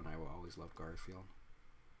a big one. I always loved Garfield.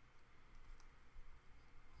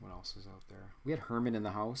 What else is out there? We had Herman in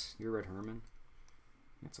the house. You ever read Herman?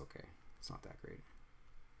 It's okay. It's not that great.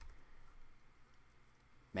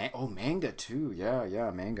 Manga too.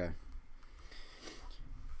 Yeah, manga.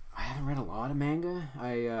 I haven't read a lot of manga.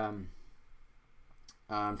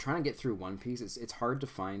 I'm trying to get through One Piece. It's hard to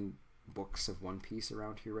find books of One Piece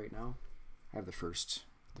around here right now. I have the first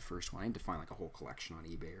one. I need to find like a whole collection on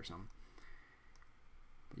eBay or something.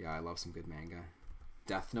 But yeah, I love some good manga.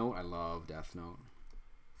 Death Note, I love Death Note.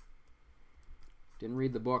 Didn't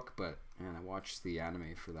read the book, but man, I watched the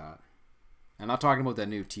anime for that. I'm not talking about that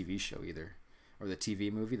new TV show either, or the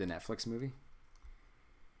TV movie, the Netflix movie.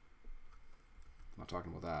 I'm not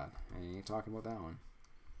talking about that. I ain't talking about that one.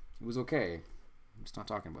 It was okay. I'm just not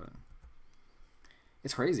talking about it.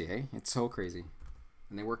 It's crazy, hey? It's so crazy.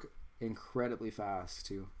 And they work incredibly fast,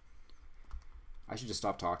 too. I should just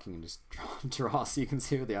stop talking and just draw so you can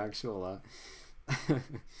see what the actual...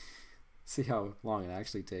 see how long it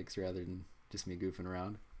actually takes rather than just me goofing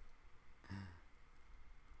around.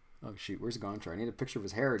 Oh, shoot. Where's Gonchar? I need a picture of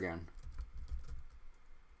his hair again.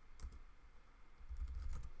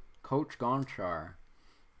 Coach Gonchar.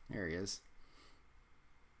 There he is.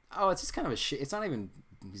 Oh, it's just kind of a it's not even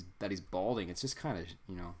that he's balding. It's just kind of,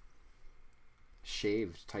 you know,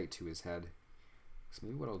 shaved tight to his head. So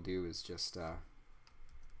maybe what I'll do is just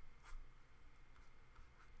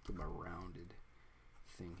give him a rounded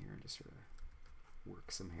thing here and just sort of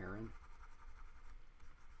work some hair in.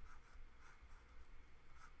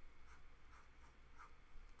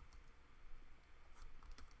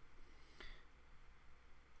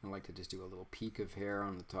 I like to just do a little peak of hair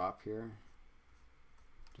on the top here.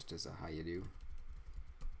 Just as a how you do.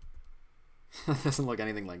 Doesn't look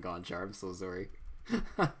anything like Gonchar, I'm so sorry.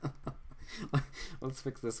 Let's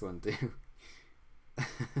fix this one too.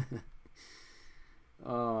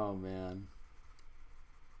 Oh man.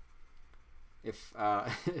 If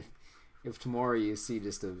tomorrow you see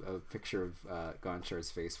just a picture of Gonchar's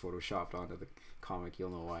face photoshopped onto the comic, you'll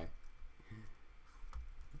know why.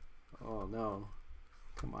 Oh no.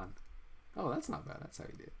 Come on. Oh, that's not bad. That's how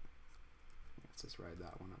you do it. Let's just ride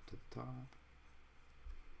that one up to the top.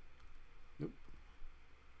 Nope.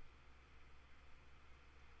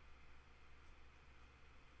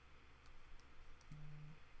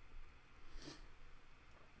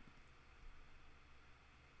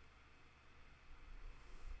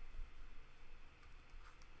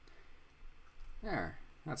 There.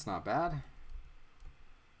 That's not bad.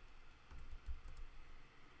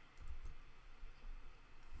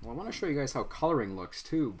 Well, I want to show you guys how coloring looks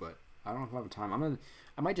too, but I don't know if I have time.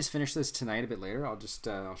 I might just finish this tonight a bit later. I'll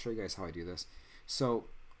show you guys how I do this. So,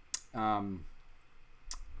 I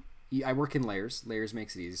work in layers. Layers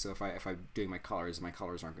makes it easy. So if I'm doing my colors aren't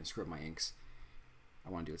going to screw up my inks. I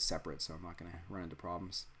want to do it separate, so I'm not going to run into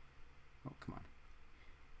problems. Oh, come on.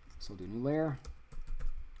 So I'll do a new layer.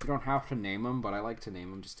 You don't have to name them, but I like to name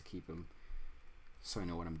them just to keep them so I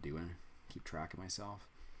know what I'm doing. Keep track of myself.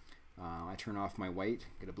 I turn off my white,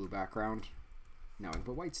 get a blue background. Now I can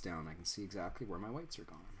put whites down. I can see exactly where my whites are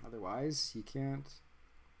gone. Otherwise, you can't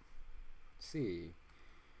see.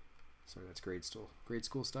 Sorry, that's grade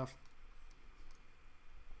school stuff.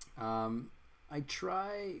 I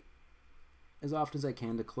try as often as I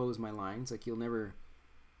can to close my lines. Like you'll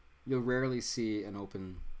rarely see an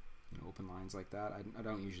open lines like that. I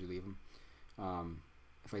don't usually leave them.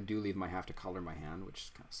 If I do leave them, I have to color my hand,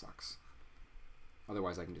 which kind of sucks.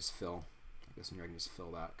 Otherwise, I can just fill. I guess here I can just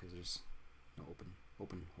fill that because there's no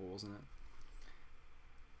open holes in it.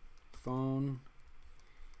 Phone.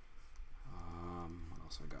 What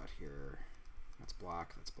else I got here? That's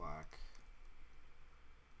black. That's black.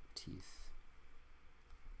 Teeth.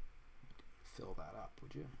 Fill that up,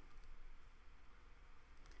 would you?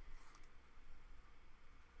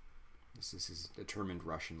 This is his determined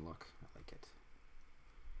Russian look. I like it.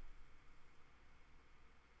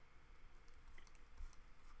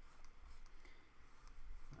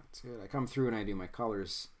 That's good. I come through and I do my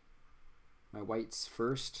colors, my whites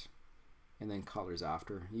first, and then colors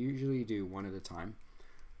after. You usually do one at a time.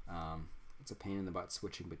 It's a pain in the butt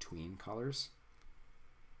switching between colors.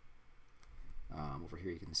 Over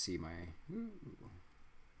here you can see my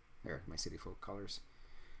city folk colors.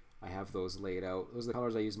 I have those laid out. Those are the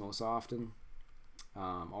colors I use most often.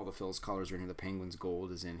 All the Phil's colors are in here. The Penguin's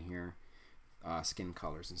gold is in here. Skin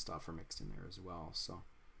colors and stuff are mixed in there as well. So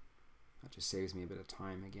that just saves me a bit of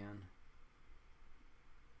time again.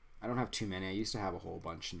 I don't have too many. I used to have a whole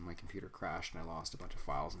bunch and my computer crashed and I lost a bunch of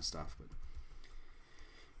files and stuff. But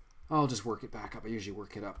I'll just work it back up. I usually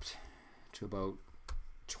work it up to about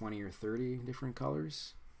 20 or 30 different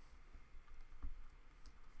colors.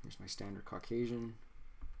 Here's my standard Caucasian.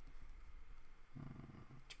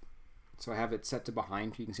 So I have it set to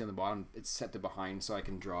behind. You can see on the bottom it's set to behind so I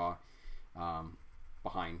can draw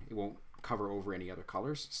behind. It won't cover over any other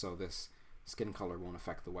colors, so this skin color won't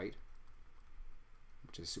affect the white,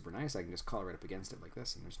 which is super nice. I can just color right up against it like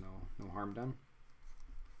this and there's no harm done.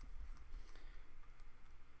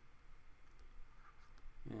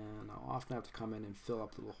 And I'll often have to come in and fill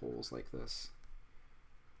up little holes like this.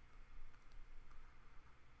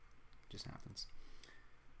 It just happens.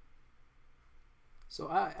 So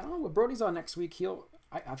I don't know what Brody's on next week.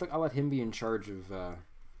 I think I'll let him be in charge of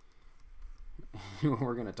what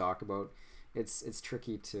we're gonna talk about. It's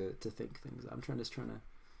tricky to think things. I'm trying to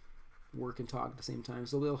work and talk at the same time.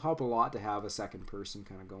 So it'll help a lot to have a second person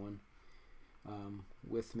kind of going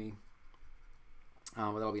with me.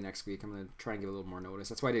 But that'll be next week. I'm gonna try and give a little more notice.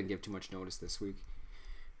 That's why I didn't give too much notice this week.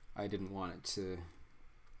 I didn't want it to,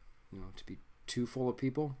 to be too full of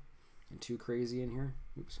people and too crazy in here.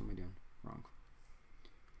 Oops, what am I doing? Wrong.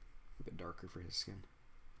 A bit darker for his skin.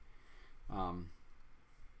 I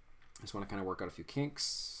just want to kind of work out a few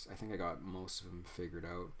kinks. I think I got most of them figured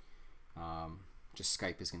out. Just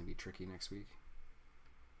Skype is going to be tricky next week.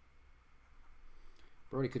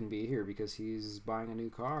 Brody couldn't be here because he's buying a new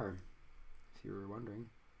car, if you were wondering.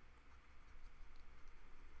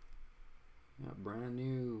 Yeah, brand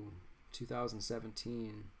new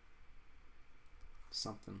 2017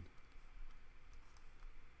 something.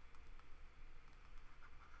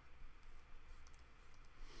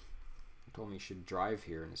 He told me he should drive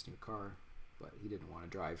here in his new car, but he didn't want to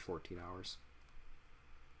drive 14 hours.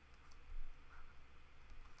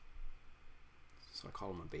 So I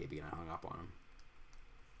called him a baby and I hung up on him.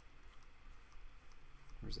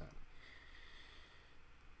 Where's that?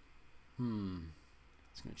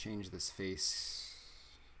 It's gonna change this face.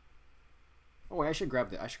 Oh, I should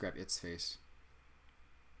grab its face.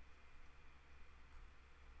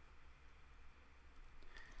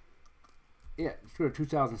 Yeah, let's go to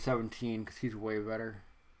 2017 because he's way better.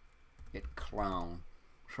 It clown.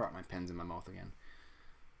 Shot my pen's in my mouth again.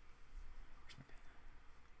 Where's my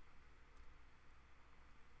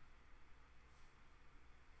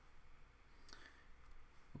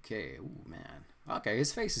pen? Okay, ooh man. Okay,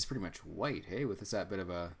 his face is pretty much white, hey, with that bit of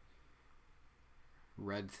a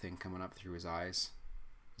red thing coming up through his eyes.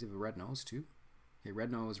 Does he have a red nose too? Okay,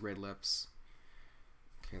 red nose, red lips.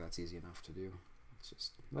 Okay, that's easy enough to do.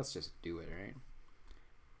 Let's just do it, right?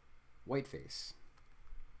 White face.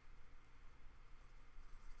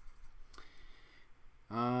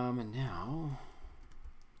 And now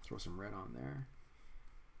throw some red on there.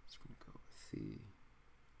 Just gonna go with the.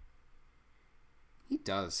 He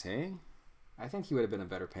does, hey? I think he would have been a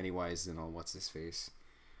better Pennywise than old what's his face,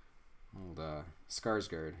 old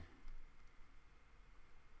Skarsgård.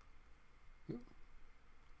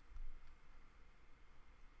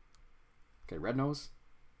 Okay, red nose.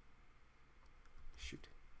 Shoot.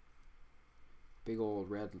 Big old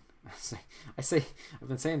red. I say I've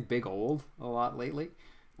been saying big old a lot lately.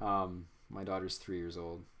 My daughter's 3 years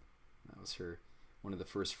old. That was one of the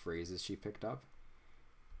first phrases she picked up.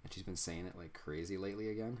 And she's been saying it like crazy lately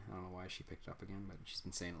again. I don't know why she picked it up again, but she's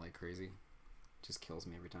been saying it like crazy. It just kills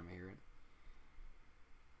me every time I hear it.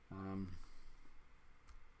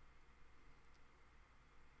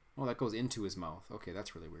 Oh, that goes into his mouth. Okay,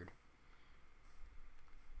 that's really weird.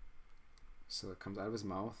 So it comes out of his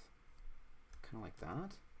mouth, kind of like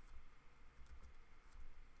that.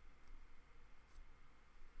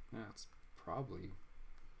 Yeah, it's probably.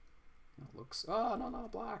 It looks. Oh no,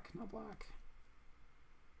 not black, not black.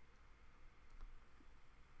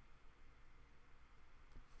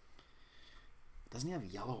 Doesn't he have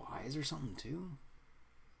yellow eyes or something too?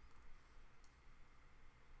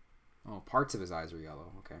 Oh, parts of his eyes are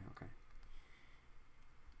yellow. Okay, okay.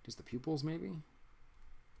 Just the pupils, maybe?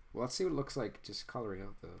 Well, let's see what it looks like just coloring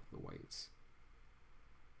out the whites.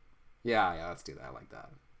 Yeah, let's do that. I like that.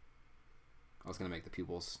 I was going to make the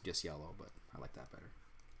pupils just yellow, but I like that better.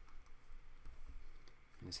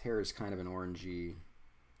 And his hair is kind of an orangey.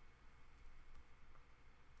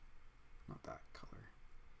 Not that color.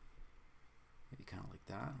 Maybe kind of like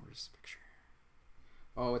that. Where's the picture?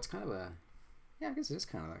 Oh, it's kind of a... Yeah, I guess it is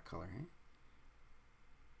kind of that color, eh?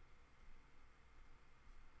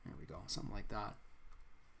 There we go. Something like that.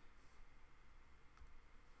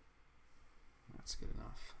 That's good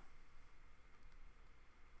enough.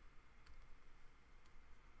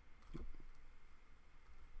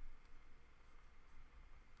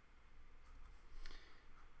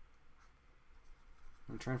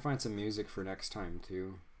 I'm trying to find some music for next time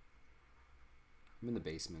too. I'm in the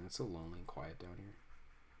basement. It's so lonely and quiet down here.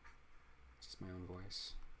 It's just my own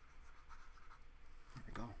voice. There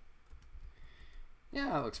we go. Yeah,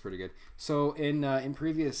 that looks pretty good. So in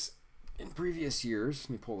previous years, let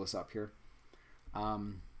me pull this up here. I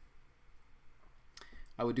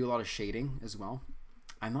would do a lot of shading as well.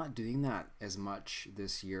 I'm not doing that as much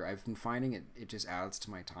this year. I've been finding it just adds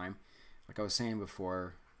to my time. Like I was saying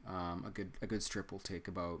before, a good strip will take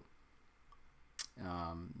about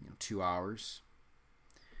 2 hours.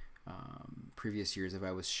 Previous years, if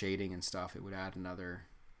I was shading and stuff, it would add another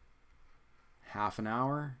half an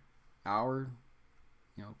hour,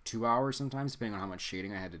 2 hours sometimes, depending on how much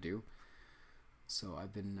shading I had to do. So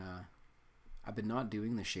I've been not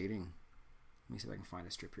doing the shading. Let me see if I can find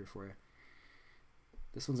a strip here for you.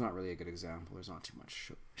 This one's not really a good example. There's not too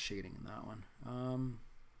much shading in that one.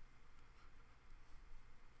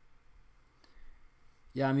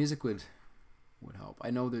 Yeah, music would help.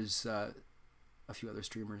 I know there's a few other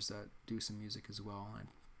streamers that do some music as well. I'd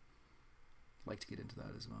like to get into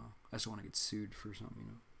that as well. I just don't want to get sued for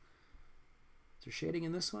something, Is there shading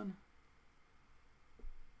in this one?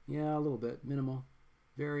 Yeah, a little bit. Minimal.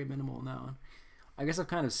 Very minimal in that one. I guess I've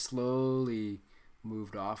kind of slowly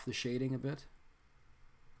moved off the shading a bit.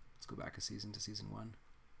 Let's go back a season to season 1.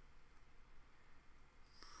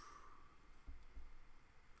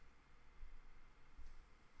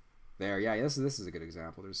 There, yeah, this is a good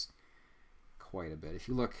example. There's quite a bit. If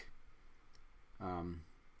you look, how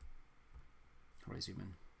do I zoom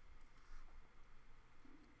in?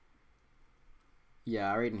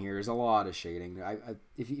 Yeah, right in here, there's a lot of shading.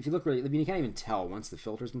 If you look really, I mean, you can't even tell once the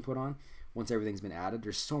filter's been put on, once everything's been added.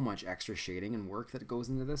 There's so much extra shading and work that goes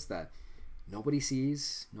into this that nobody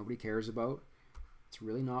sees, nobody cares about. It's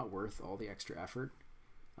really not worth all the extra effort.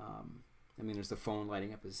 I mean, there's the phone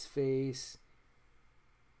lighting up his face.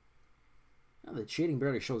 Well, the shading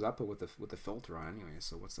barely shows up with the filter on anyway,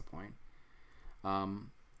 so what's the point?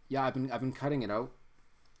 Yeah, I've been cutting it out,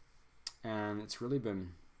 and it's really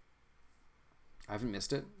been. I haven't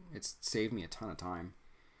missed it. It's saved me a ton of time.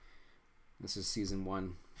 This is season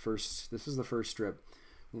 1. This is the first strip.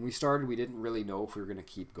 When we started, we didn't really know if we were going to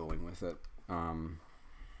keep going with it.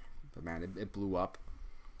 But man, it blew up.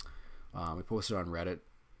 We posted on Reddit.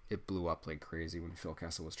 It blew up like crazy when Phil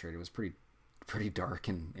Kessel was traded. It was pretty dark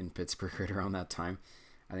in Pittsburgh right around that time.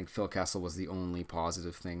 I think Phil Kessel was the only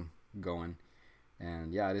positive thing going.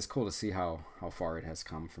 And yeah, it is cool to see how far it has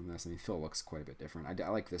come from this. I mean, Phil looks quite a bit different. I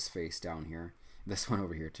like this face down here. This one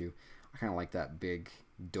over here too. I kind of like that big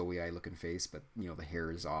doughy eye looking face, but the hair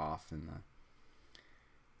is off and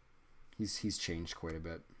he's changed quite a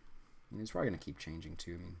bit. And he's probably gonna keep changing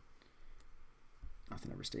too. I mean,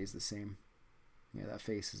 nothing ever stays the same. Yeah, that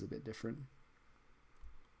face is a bit different.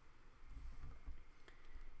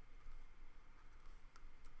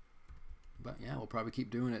 But yeah, we'll probably keep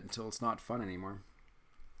doing it until it's not fun anymore.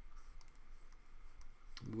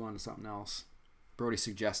 Move on to something else. Brody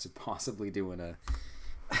suggested possibly doing a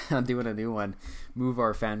new one. Move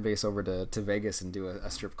our fan base over to Vegas and do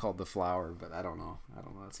a strip called The Flower, but I don't know.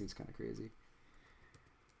 That seems kind of crazy.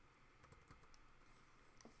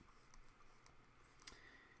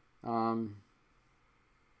 Well,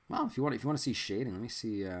 if you want to see shading, let me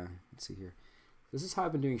see. Let's see here. This is how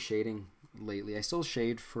I've been doing shading lately. I still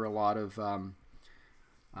shade for a lot of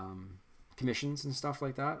commissions and stuff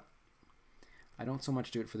like that. I don't so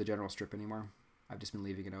much do it for the general strip anymore. I've just been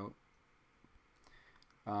leaving it out.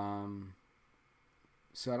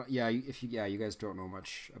 So I don't, you guys don't know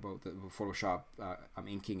much about the Photoshop, I'm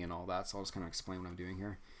inking and all that, so I'll just kind of explain what I'm doing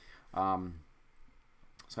here. So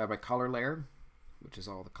I have my color layer, which is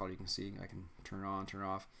all the color you can see. I can turn it on, turn it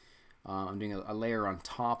off. I'm doing a layer on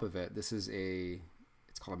top of it. This is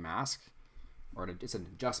it's called a mask, or it's an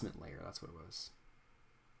adjustment layer. That's what it was.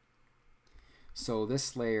 So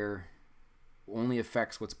this layer only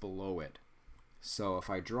affects what's below it. So if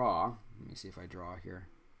I draw, let me see if I draw here.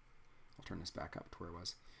 I'll turn this back up to where it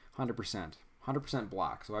was. 100%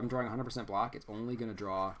 black. So if I'm drawing 100% black, it's only going to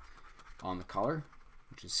draw on the color,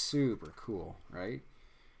 which is super cool, right?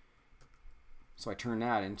 So I turn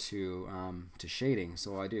that into to shading.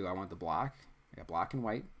 So what I want the black. I got black and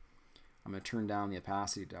white. I'm going to turn down the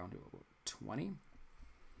opacity down to about 20.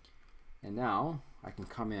 And now I can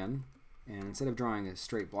come in, and instead of drawing a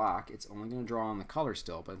straight black, it's only going to draw on the color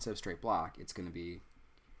still, but instead of straight black, it's going to be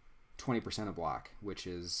 20% of black, which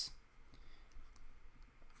is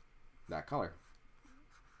that color.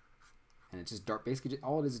 And it's just dark. Basically,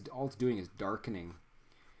 all it's doing is darkening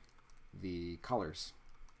the colors.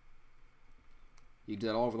 You do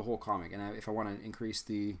that all over the whole comic. And if I want to I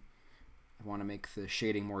want to make the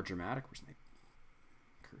shading more dramatic. Where's my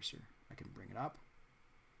cursor? I can bring it up,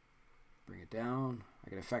 bring it down. I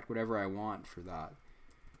can affect whatever I want for that.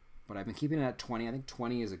 But I've been keeping it at 20. I think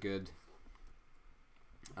 20 is a good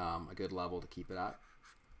level to keep it at.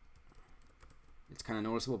 It's kind of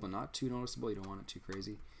noticeable, but not too noticeable. You don't want it too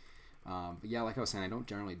crazy. But yeah, like I was saying, I don't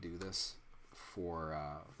generally do this for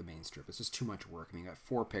the main strip. It's just too much work. I mean, you got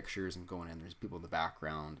 4 pictures and going in. There's people in the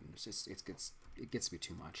background, and it gets to be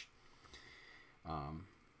too much.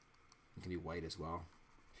 It can be white as well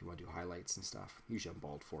if you want to do highlights and stuff. Usually on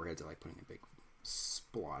bald foreheads, I like putting a big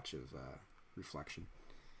splotch of reflection,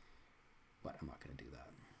 but I'm not going to do that.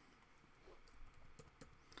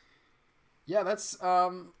 Yeah, that's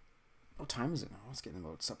what time is it now? It's getting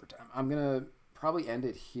about supper time. I'm gonna probably end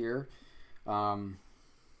it here. Thanks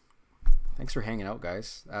for hanging out,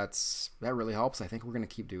 guys. That really helps. I think we're gonna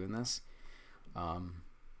keep doing this. I'm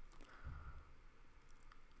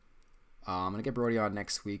gonna get Brody on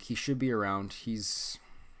next week. He should be around. He's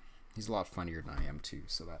a lot funnier than I am too,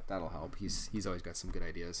 so that'll help. He's always got some good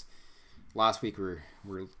ideas. Last week we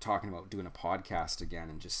were talking about doing a podcast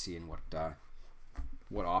again and just seeing what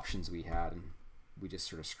options we had, and we just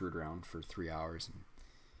sort of screwed around for 3 hours and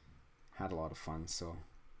had a lot of fun. So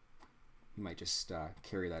we might just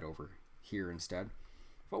carry that over here instead,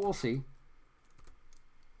 but we'll see.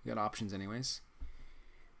 We got options anyways.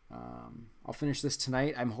 I'll finish this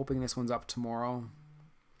tonight. I'm hoping this one's up tomorrow.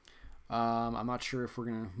 I'm not sure if we're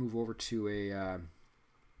gonna move over to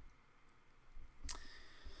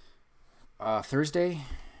a Thursday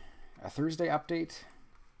update,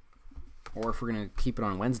 or if we're gonna keep it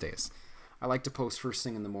on Wednesdays. I like to post first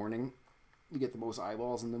thing in the morning. You get the most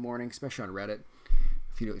eyeballs in the morning, especially on Reddit.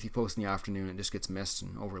 If you post in the afternoon, it just gets missed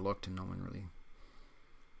and overlooked, and no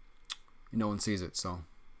one sees it. So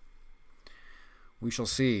we shall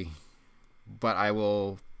see. But I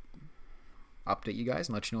will update you guys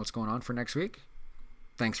and let you know what's going on for next week.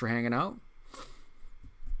 Thanks for hanging out.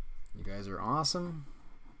 You guys are awesome.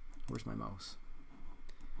 Where's my mouse?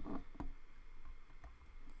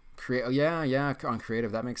 Yeah, on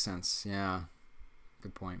creative, that makes sense. Yeah,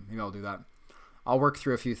 good point. Maybe I'll do that. I'll work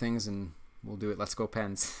through a few things and we'll do it. Let's go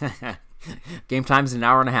Pens. Game time's an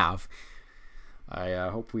hour and a half. I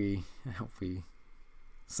hope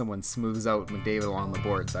someone smooths out McDavid along the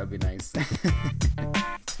boards. That'd be nice.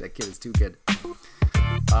 That kid is too good.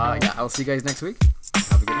 Yeah, I'll see you guys next week.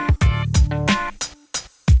 Have a good